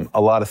 A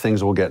lot of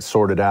things will get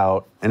sorted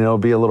out, and it'll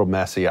be a little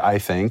messy, I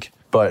think.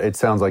 But it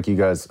sounds like you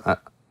guys,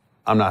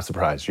 I'm not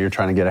surprised. You're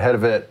trying to get ahead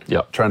of it,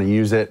 trying to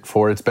use it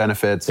for its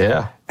benefits.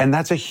 Yeah. And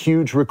that's a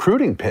huge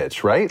recruiting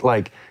pitch, right?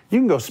 You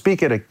can go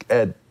speak at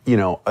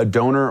a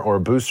donor or a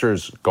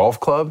booster's golf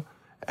club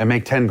and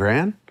make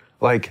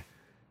 $10,000.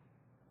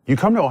 You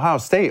come to Ohio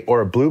State or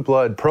a blue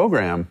blood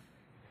program,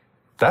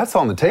 that's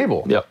on the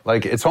table. Yep.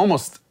 It's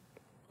almost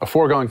a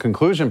foregone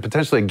conclusion,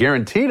 potentially a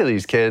guarantee to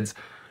these kids.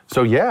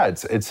 So yeah,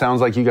 it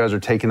sounds like you guys are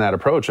taking that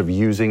approach of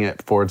using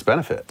it for its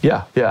benefit.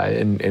 Yeah,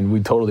 and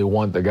we totally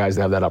want the guys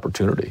to have that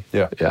opportunity.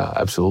 Yeah,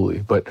 absolutely.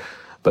 But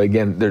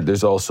again,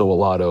 there's also a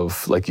lot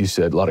of, like you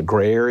said, a lot of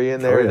gray area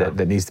in there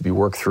that needs to be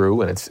worked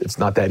through, and it's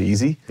not that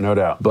easy. No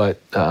doubt. But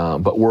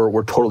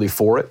we're totally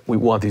for it. We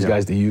want these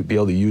guys to be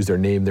able to use their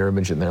name, their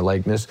image, and their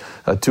likeness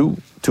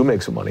to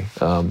make some money.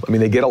 I mean,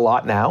 they get a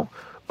lot now,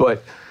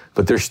 but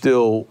there's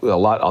still a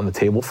lot on the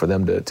table for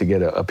them to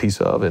get a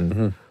piece of,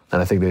 and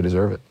I think they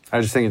deserve it. I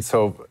just think it's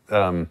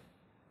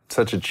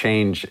such a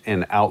change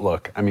in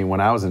outlook. I mean, when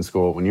I was in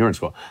school, when you were in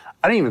school,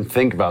 I didn't even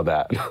think about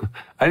that.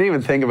 I didn't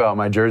even think about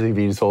my jersey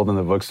being sold in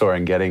the bookstore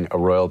and getting a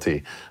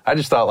royalty. I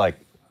just thought, like,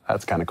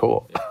 that's kind of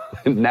cool.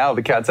 Now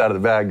the cat's out of the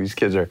bag. These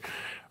kids are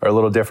a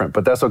little different,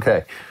 but that's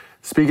okay.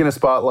 Speaking of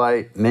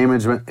Spotlight, name,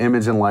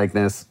 image, and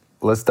likeness,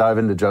 let's dive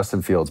into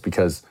Justin Fields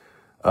because,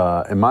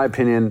 in my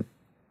opinion,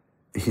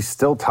 he's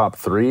still top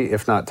 3,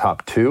 if not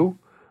top 2.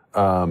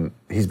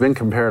 He's been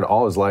compared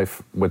all his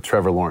life with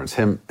Trevor Lawrence.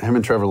 Him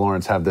and Trevor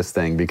Lawrence have this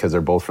thing because they're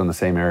both from the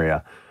same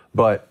area.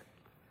 But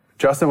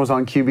Justin was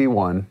on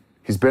QB1.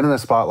 He's been in the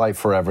spotlight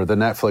forever, the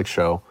Netflix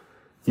show.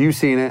 You've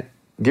seen it.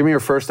 Give me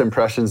your first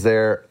impressions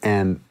there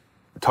and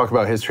talk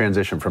about his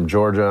transition from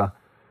Georgia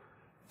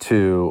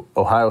to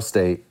Ohio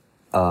State,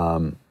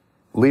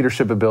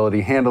 leadership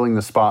ability, handling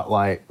the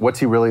spotlight. What's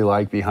he really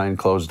like behind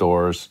closed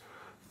doors,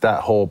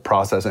 that whole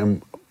process.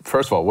 And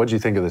first of all, what did you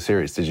think of the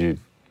series?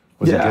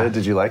 Was it good?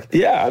 Did you like it?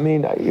 Yeah, I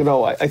mean,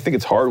 I think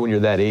it's hard when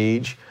you're that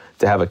age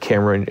to have a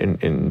camera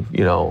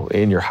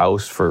in your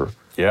house for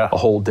a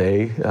whole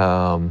day.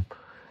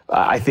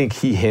 I think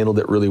he handled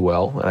it really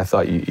well, and I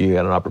thought you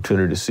had an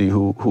opportunity to see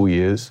who he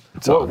is.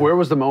 Where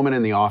was the moment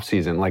in the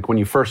offseason? Like when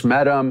you first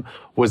met him,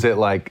 was it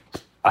like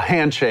a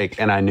handshake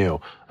and I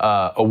knew,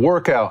 a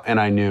workout and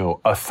I knew,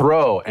 a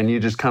throw, and you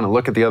just kind of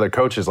look at the other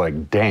coaches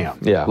like, damn,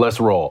 let's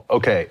roll.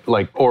 Okay,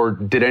 like, or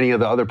did any of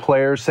the other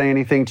players say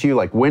anything to you?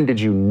 Like, when did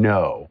you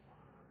know?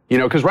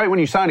 Because right when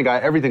you sign a guy,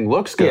 everything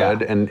looks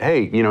good, and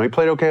hey, he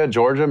played okay at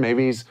Georgia.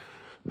 Maybe he's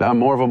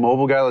more of a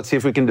mobile guy. Let's see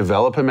if we can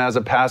develop him as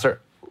a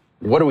passer.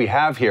 What do we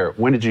have here?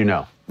 When did you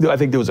know? I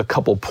think there was a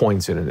couple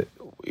points in it.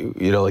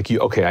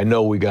 Okay, I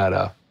know we got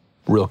a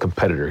real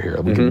competitor here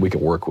we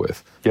can work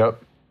with. Yep.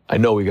 I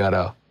know we got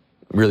a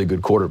really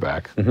good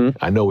quarterback.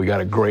 I know we got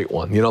a great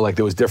one.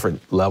 There was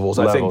different levels.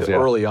 I think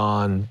early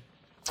on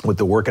with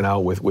the working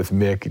out with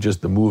Mick,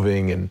 just the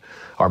moving and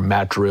our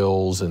mat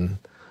drills, and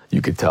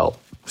you could tell,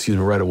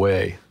 right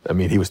away. I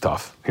mean, he was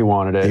tough. He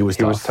wanted it. He was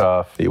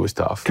tough. He was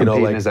tough.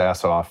 Competing his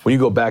ass off. When you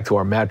go back to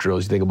our mat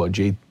drills, you think about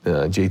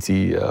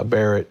JT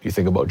Barrett, you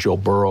think about Joe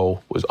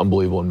Burrow, was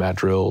unbelievable in mat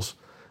drills.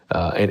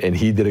 And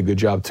he did a good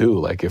job too.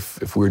 Like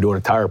if we were doing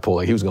a tire pull,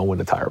 he was going to win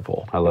the tire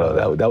pull. I love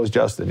that. That was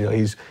Justin.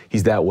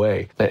 He's that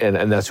way,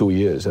 and that's who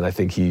he is. And I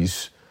think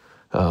he's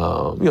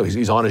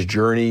on his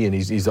journey, and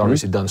he's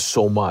obviously done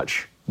so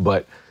much.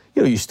 But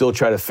you still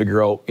try to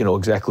figure out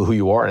exactly who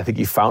you are. And I think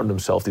he found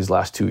himself these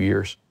last 2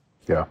 years.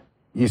 Yeah,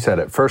 you said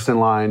it. First in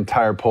line,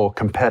 tire pull,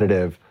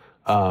 competitive.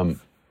 I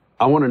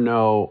want to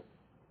know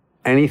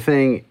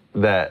anything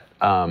that.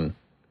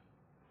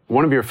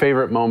 One of your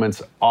favorite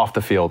moments off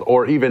the field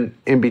or even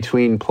in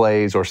between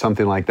plays or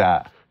something like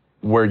that,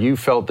 where you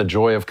felt the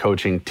joy of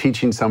coaching,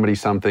 teaching somebody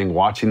something,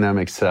 watching them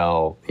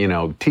excel,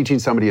 teaching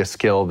somebody a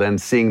skill, then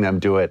seeing them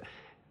do it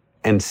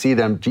and see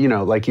them,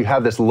 like you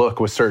have this look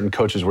with certain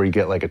coaches where you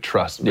get like a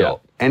trust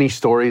built. Any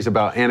stories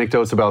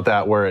anecdotes about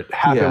that where it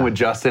happened with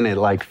Justin, it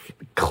like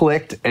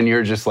clicked and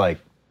you're just like,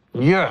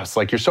 yes,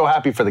 like you're so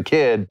happy for the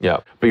kid,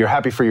 but you're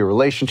happy for your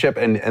relationship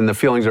and the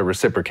feelings are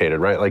reciprocated,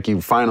 right? Like you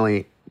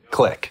finally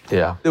click.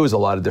 Yeah, there was a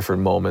lot of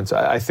different moments.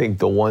 I think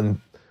the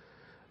one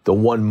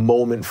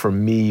moment for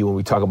me when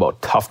we talk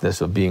about toughness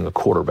of being a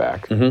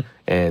quarterback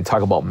and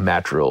talk about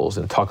mat drills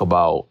and talk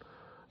about,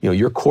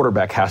 your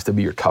quarterback has to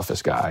be your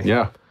toughest guy.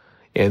 Yeah.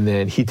 And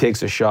then he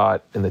takes a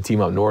shot in the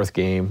Team Up North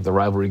game, the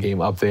rivalry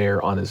game up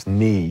there on his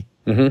knee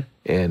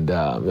and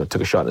took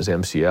a shot in his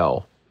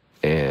MCL.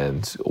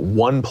 And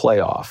one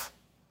playoff,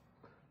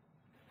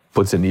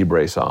 puts a knee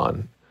brace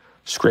on,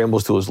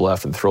 scrambles to his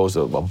left and throws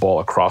a ball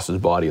across his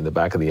body in the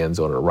back of the end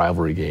zone in a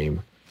rivalry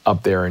game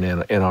up there in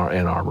Ann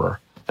Arbor.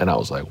 And I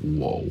was like,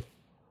 whoa.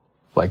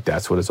 Like,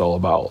 that's what it's all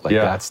about. Like,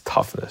 that's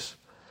toughness.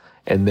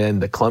 And then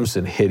the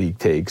Clemson hit he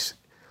takes,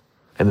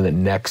 and then the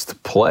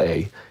next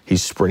play,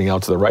 he's sprinting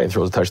out to the right and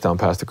throws a touchdown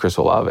pass to Chris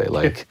Olave.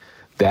 Like,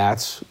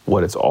 that's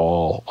what it's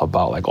all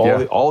about. Like,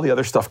 all the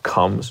other stuff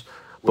comes,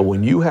 but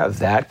when you have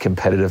that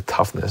competitive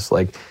toughness,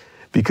 like,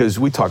 because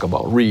we talk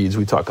about reads,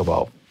 we talk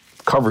about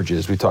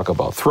coverages, we talk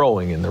about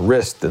throwing and the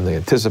wrist and the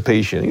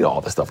anticipation,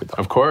 all the stuff we talk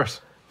about. Of course.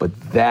 But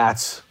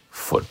that's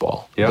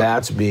football.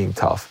 That's being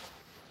tough.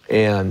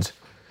 And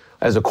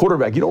as a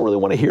quarterback, you don't really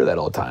want to hear that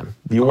all the time.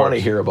 You want to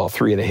hear about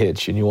 3 and a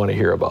hitch, and you want to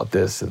hear about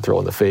this and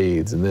throwing the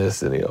fades and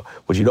this, and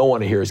what you don't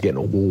want to hear is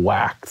getting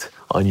whacked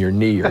on your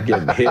knee or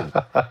getting hit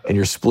and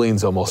your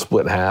spleen's almost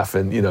split in half,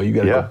 and you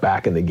got to go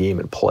back in the game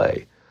and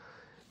play.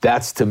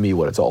 That's to me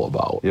what it's all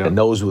about. And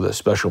those were the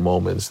special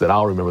moments that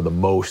I'll remember the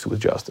most with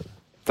Justin.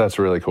 That's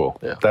really cool.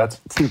 Yeah.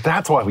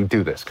 That's why we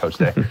do this, Coach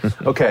Day.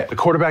 Okay, the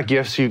quarterback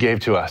gifts you gave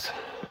to us.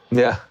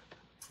 Yeah.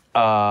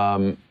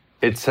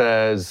 It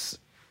says,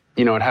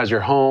 it has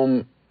your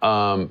home,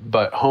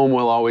 but home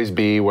will always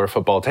be where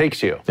football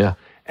takes you. Yeah.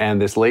 And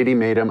this lady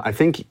made him. I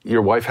think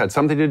your wife had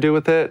something to do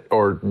with it,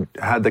 or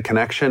had the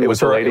connection. It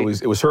was with her. the lady.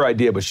 It was her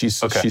idea, but she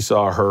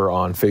saw her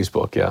on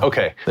Facebook. Yeah.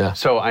 Okay. Yeah.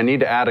 So I need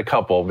to add a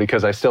couple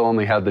because I still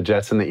only have the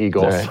Jets and the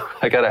Eagles. Right.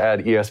 I got to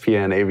add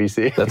ESPN,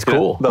 ABC. That's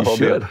cool. The You whole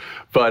should. bit.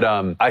 But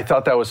I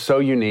thought that was so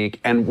unique.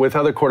 And with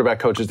other quarterback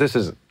coaches, this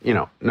is,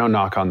 no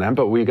knock on them,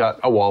 but we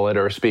got a wallet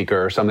or a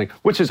speaker or something,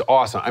 which is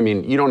awesome. I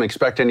mean, you don't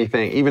expect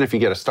anything, even if you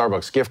get a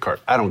Starbucks gift card.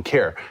 I don't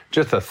care.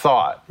 Just the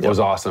thought was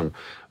awesome.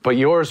 But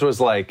yours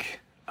was like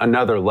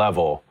another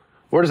level.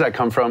 Where does that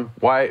come from?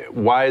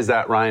 Why is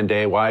that Ryan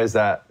Day? Why is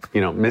that,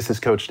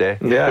 Mrs. Coach Day,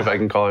 if I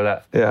can call her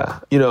that? Yeah.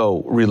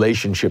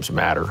 Relationships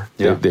matter.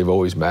 Yeah. They've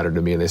always mattered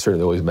to me, and they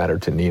certainly always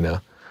mattered to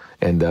Nina.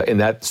 And in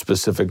that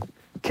specific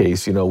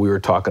case, we were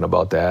talking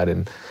about that,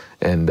 and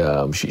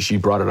she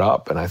brought it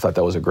up, and I thought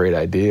that was a great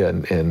idea.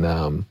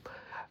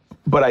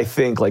 But I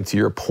think, like, to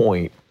your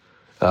point,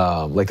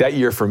 like that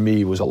year for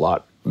me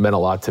meant a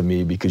lot to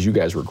me because you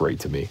guys were great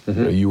to me.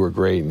 Mm-hmm. You were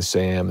great, and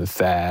Sam and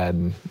Thad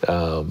and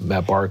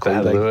Matt Barkley.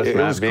 Thad Lewis, it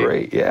Matt was B.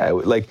 great. Yeah,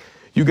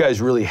 you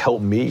guys really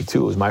helped me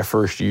too. It was my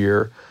first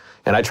year,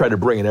 and I tried to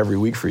bring it every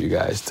week for you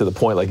guys to the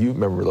point, like, you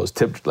remember those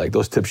tip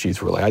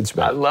sheets were like,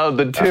 I love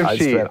the tip I'd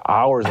sheet. spend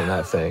hours on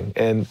that thing,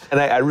 and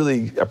I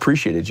really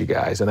appreciated you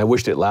guys, and I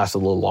wished it lasted a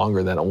little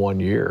longer than 1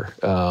 year.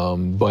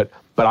 But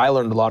I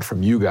learned a lot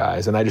from you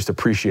guys, and I just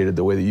appreciated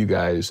the way that you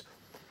guys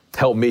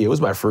helped me. It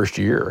was my first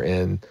year,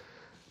 and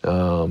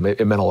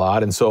it meant a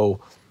lot. And so,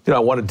 I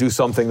want to do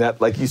something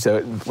that, like you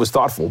said, was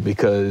thoughtful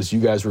because you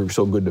guys were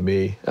so good to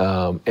me.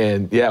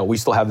 And yeah, we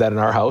still have that in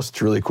our house.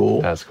 It's really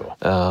cool. That's cool.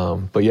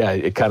 But yeah,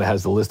 it kind of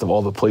has the list of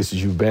all the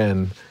places you've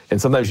been.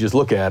 And sometimes you just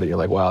look at it, you're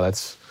like, wow,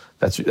 that's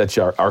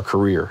our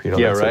career.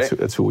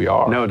 That's who we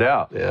are. No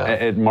doubt. Yeah.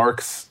 It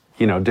marks,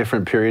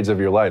 different periods of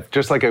your life.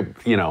 Just like a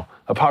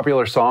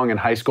popular song in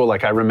high school.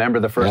 Like, I remember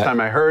the first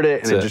time I heard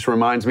it, and it just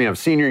reminds me of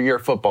senior year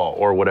football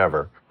or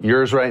whatever.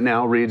 Yours right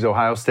now reads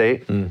Ohio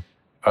State.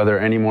 Are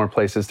there any more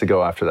places to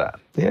go after that?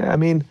 Yeah, I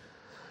mean,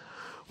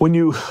 when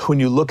you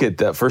look at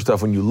that, first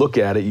off, when you look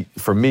at it,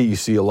 for me, you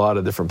see a lot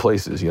of different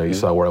places. You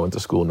saw where I went to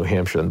school in New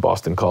Hampshire, then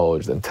Boston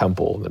College, then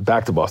Temple, then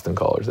back to Boston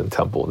College, then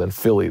Temple, then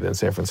Philly, then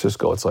San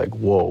Francisco. It's like,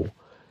 whoa.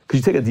 Because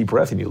you take a deep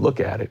breath and you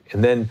look at it.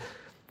 And then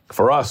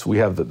for us, we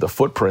have the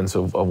footprints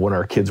of when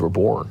our kids were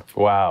born.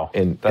 Wow,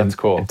 that's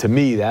cool. And to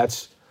me,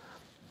 that's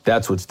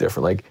what's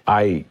different. Like,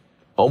 I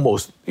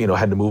almost,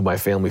 had to move my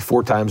family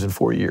 4 times in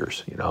 4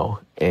 years,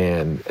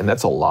 and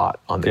that's a lot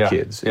on the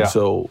kids. Yeah. And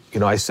so,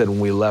 I said when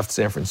we left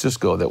San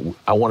Francisco that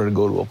I wanted to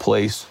go to a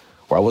place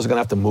where I wasn't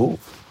gonna have to move.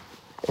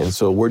 And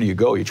so where do you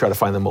go? You try to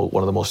find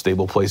one of the most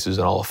stable places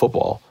in all of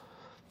football.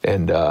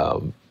 And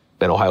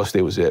Ohio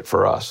State was it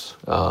for us.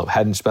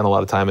 Hadn't spent a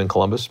lot of time in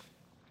Columbus.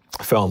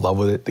 I fell in love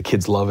with it. The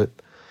kids love it.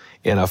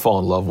 And I fall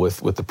in love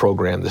with the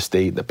program, the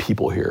state, the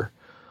people here.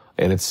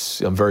 And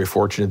I'm very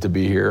fortunate to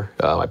be here.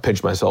 I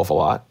pinch myself a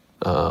lot.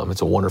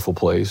 It's a wonderful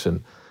place,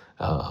 and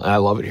I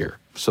love it here.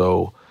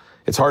 So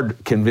it's hard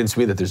to convince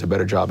me that there's a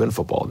better job in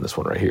football than this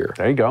one right here.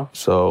 There you go.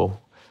 So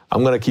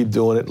I'm going to keep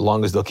doing it as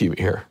long as they'll keep me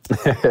here.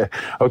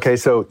 Okay,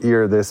 so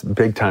you're this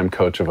big-time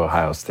coach of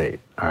Ohio State,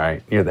 all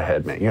right? You're the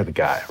head man. You're the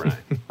guy, right?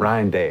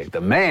 Ryan Day,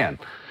 the man.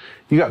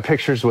 You got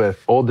pictures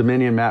with Old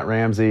Dominion Matt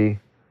Ramsey,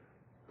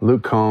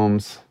 Luke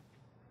Combs,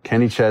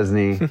 Kenny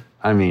Chesney.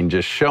 I mean,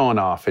 just showing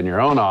off in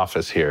your own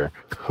office here.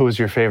 Who was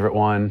your favorite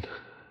one?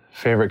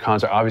 Favorite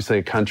concert? Obviously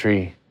a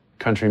country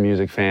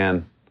music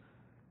fan.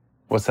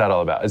 What's that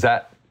all about?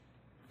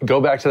 Go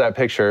back to that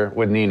picture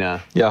with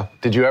Nina. Yeah.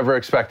 Did you ever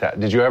expect that?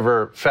 Did you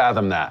ever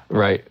fathom that?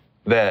 Right.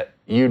 That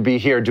you'd be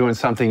here doing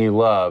something you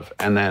love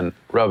and then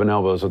rubbing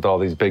elbows with all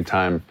these big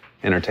time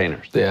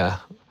entertainers? Yeah.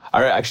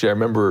 I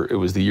remember it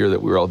was the year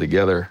that we were all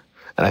together.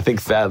 And I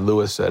think Thad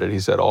Lewis said it. He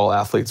said, all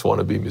athletes want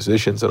to be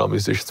musicians and all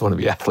musicians want to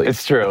be athletes.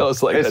 It's true. I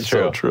was like, it's that's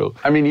true. so true.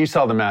 I mean, you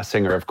saw The Masked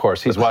Singer, of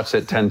course. He's watched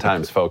it 10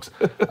 times, folks.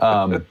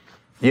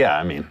 Yeah,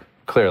 I mean,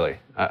 clearly.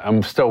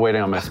 I'm still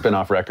waiting on my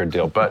spin-off record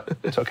deal, but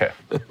it's okay.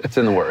 It's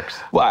in the works.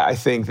 Well, I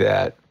think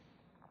that,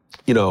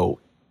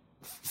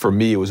 for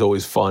me, it was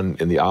always fun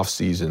in the off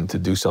season to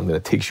do something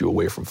that takes you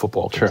away from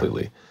football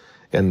completely. Sure.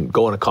 And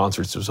going to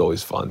concerts was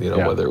always fun,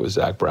 whether it was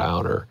Zach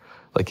Brown or,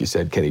 like you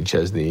said, Kenny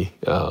Chesney.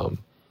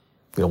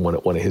 One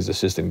of his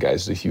assistant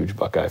guys is a huge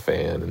Buckeye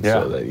fan, and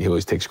so that he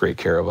always takes great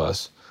care of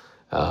us.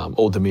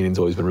 Old Dominion's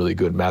always been really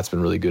good. Matt's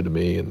been really good to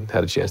me, and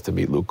had a chance to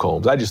meet Luke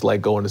Combs. I just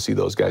like going to see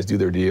those guys do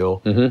their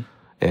deal. Mm-hmm.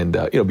 And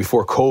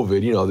before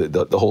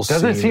COVID, the whole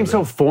doesn't it seem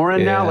so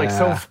foreign now?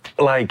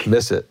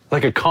 Miss it.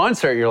 Like a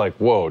concert, you're like,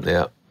 whoa.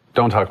 Yeah.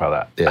 Don't talk about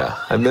that. Yeah,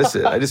 I miss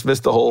it. I just miss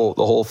the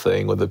whole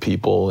thing with the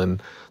people,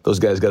 and those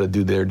guys got to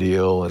do their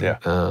deal.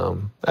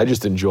 And I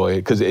just enjoy it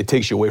because it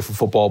takes you away from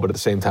football, but at the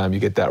same time, you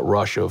get that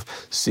rush of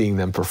seeing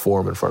them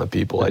perform in front of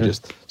people.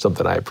 Mm-hmm.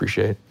 Something I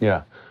appreciate.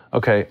 Yeah.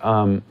 Okay.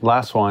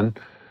 Last one.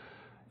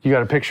 You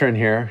got a picture in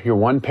here. Your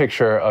one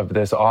picture of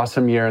this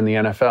awesome year in the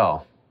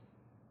NFL.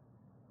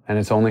 And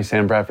it's only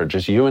Sam Bradford,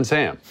 just you and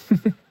Sam.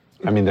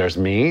 I mean, there's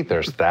me,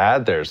 there's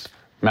Thad, there's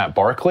Matt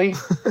Barkley.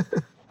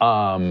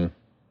 I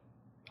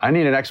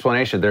need an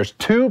explanation. There's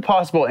 2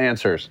 possible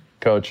answers,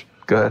 Coach.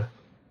 Go ahead.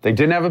 They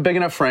didn't have a big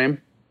enough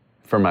frame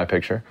for my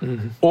picture,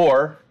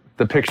 or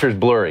the picture's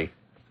blurry.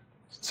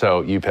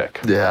 So you pick.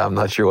 Yeah, I'm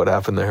not sure what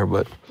happened there,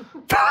 but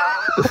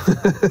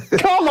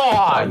Come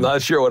on! I'm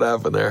not sure what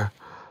happened there.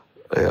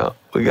 Yeah,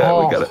 we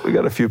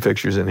got a few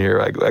pictures in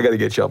here. I got to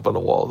get you up on the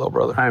wall, though,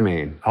 brother. I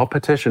mean, I'll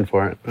petition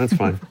for it. That's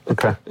fine.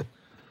 Okay.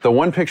 The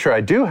one picture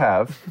I do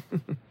have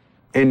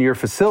in your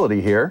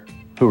facility here,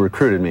 who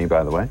recruited me,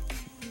 by the way,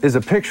 is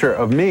a picture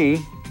of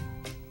me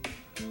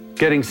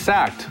getting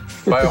sacked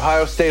by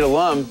Ohio State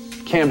alum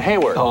Cam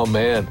Hayward. Oh,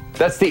 man.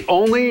 That's the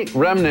only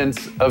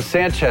remnants of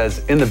Sanchez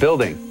in the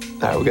building.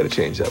 All right, we got to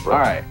change that, bro. All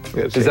right.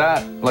 Is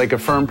that like a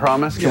firm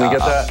promise? Can we get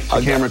that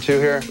to camera 2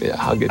 here? Yeah,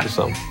 I'll get you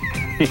some.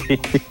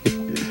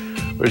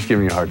 We're just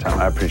giving you a hard time.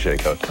 I appreciate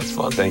it, Coach. That's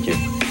fun. Thank you.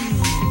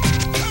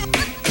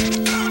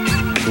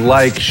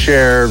 Like,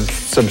 share,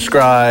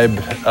 subscribe,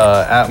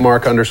 at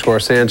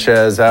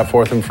Mark_Sanchez, at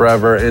Fourth and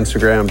Forever,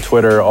 Instagram,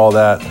 Twitter, all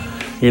that.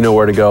 You know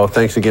where to go.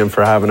 Thanks again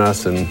for having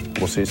us, and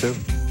we'll see you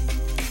soon.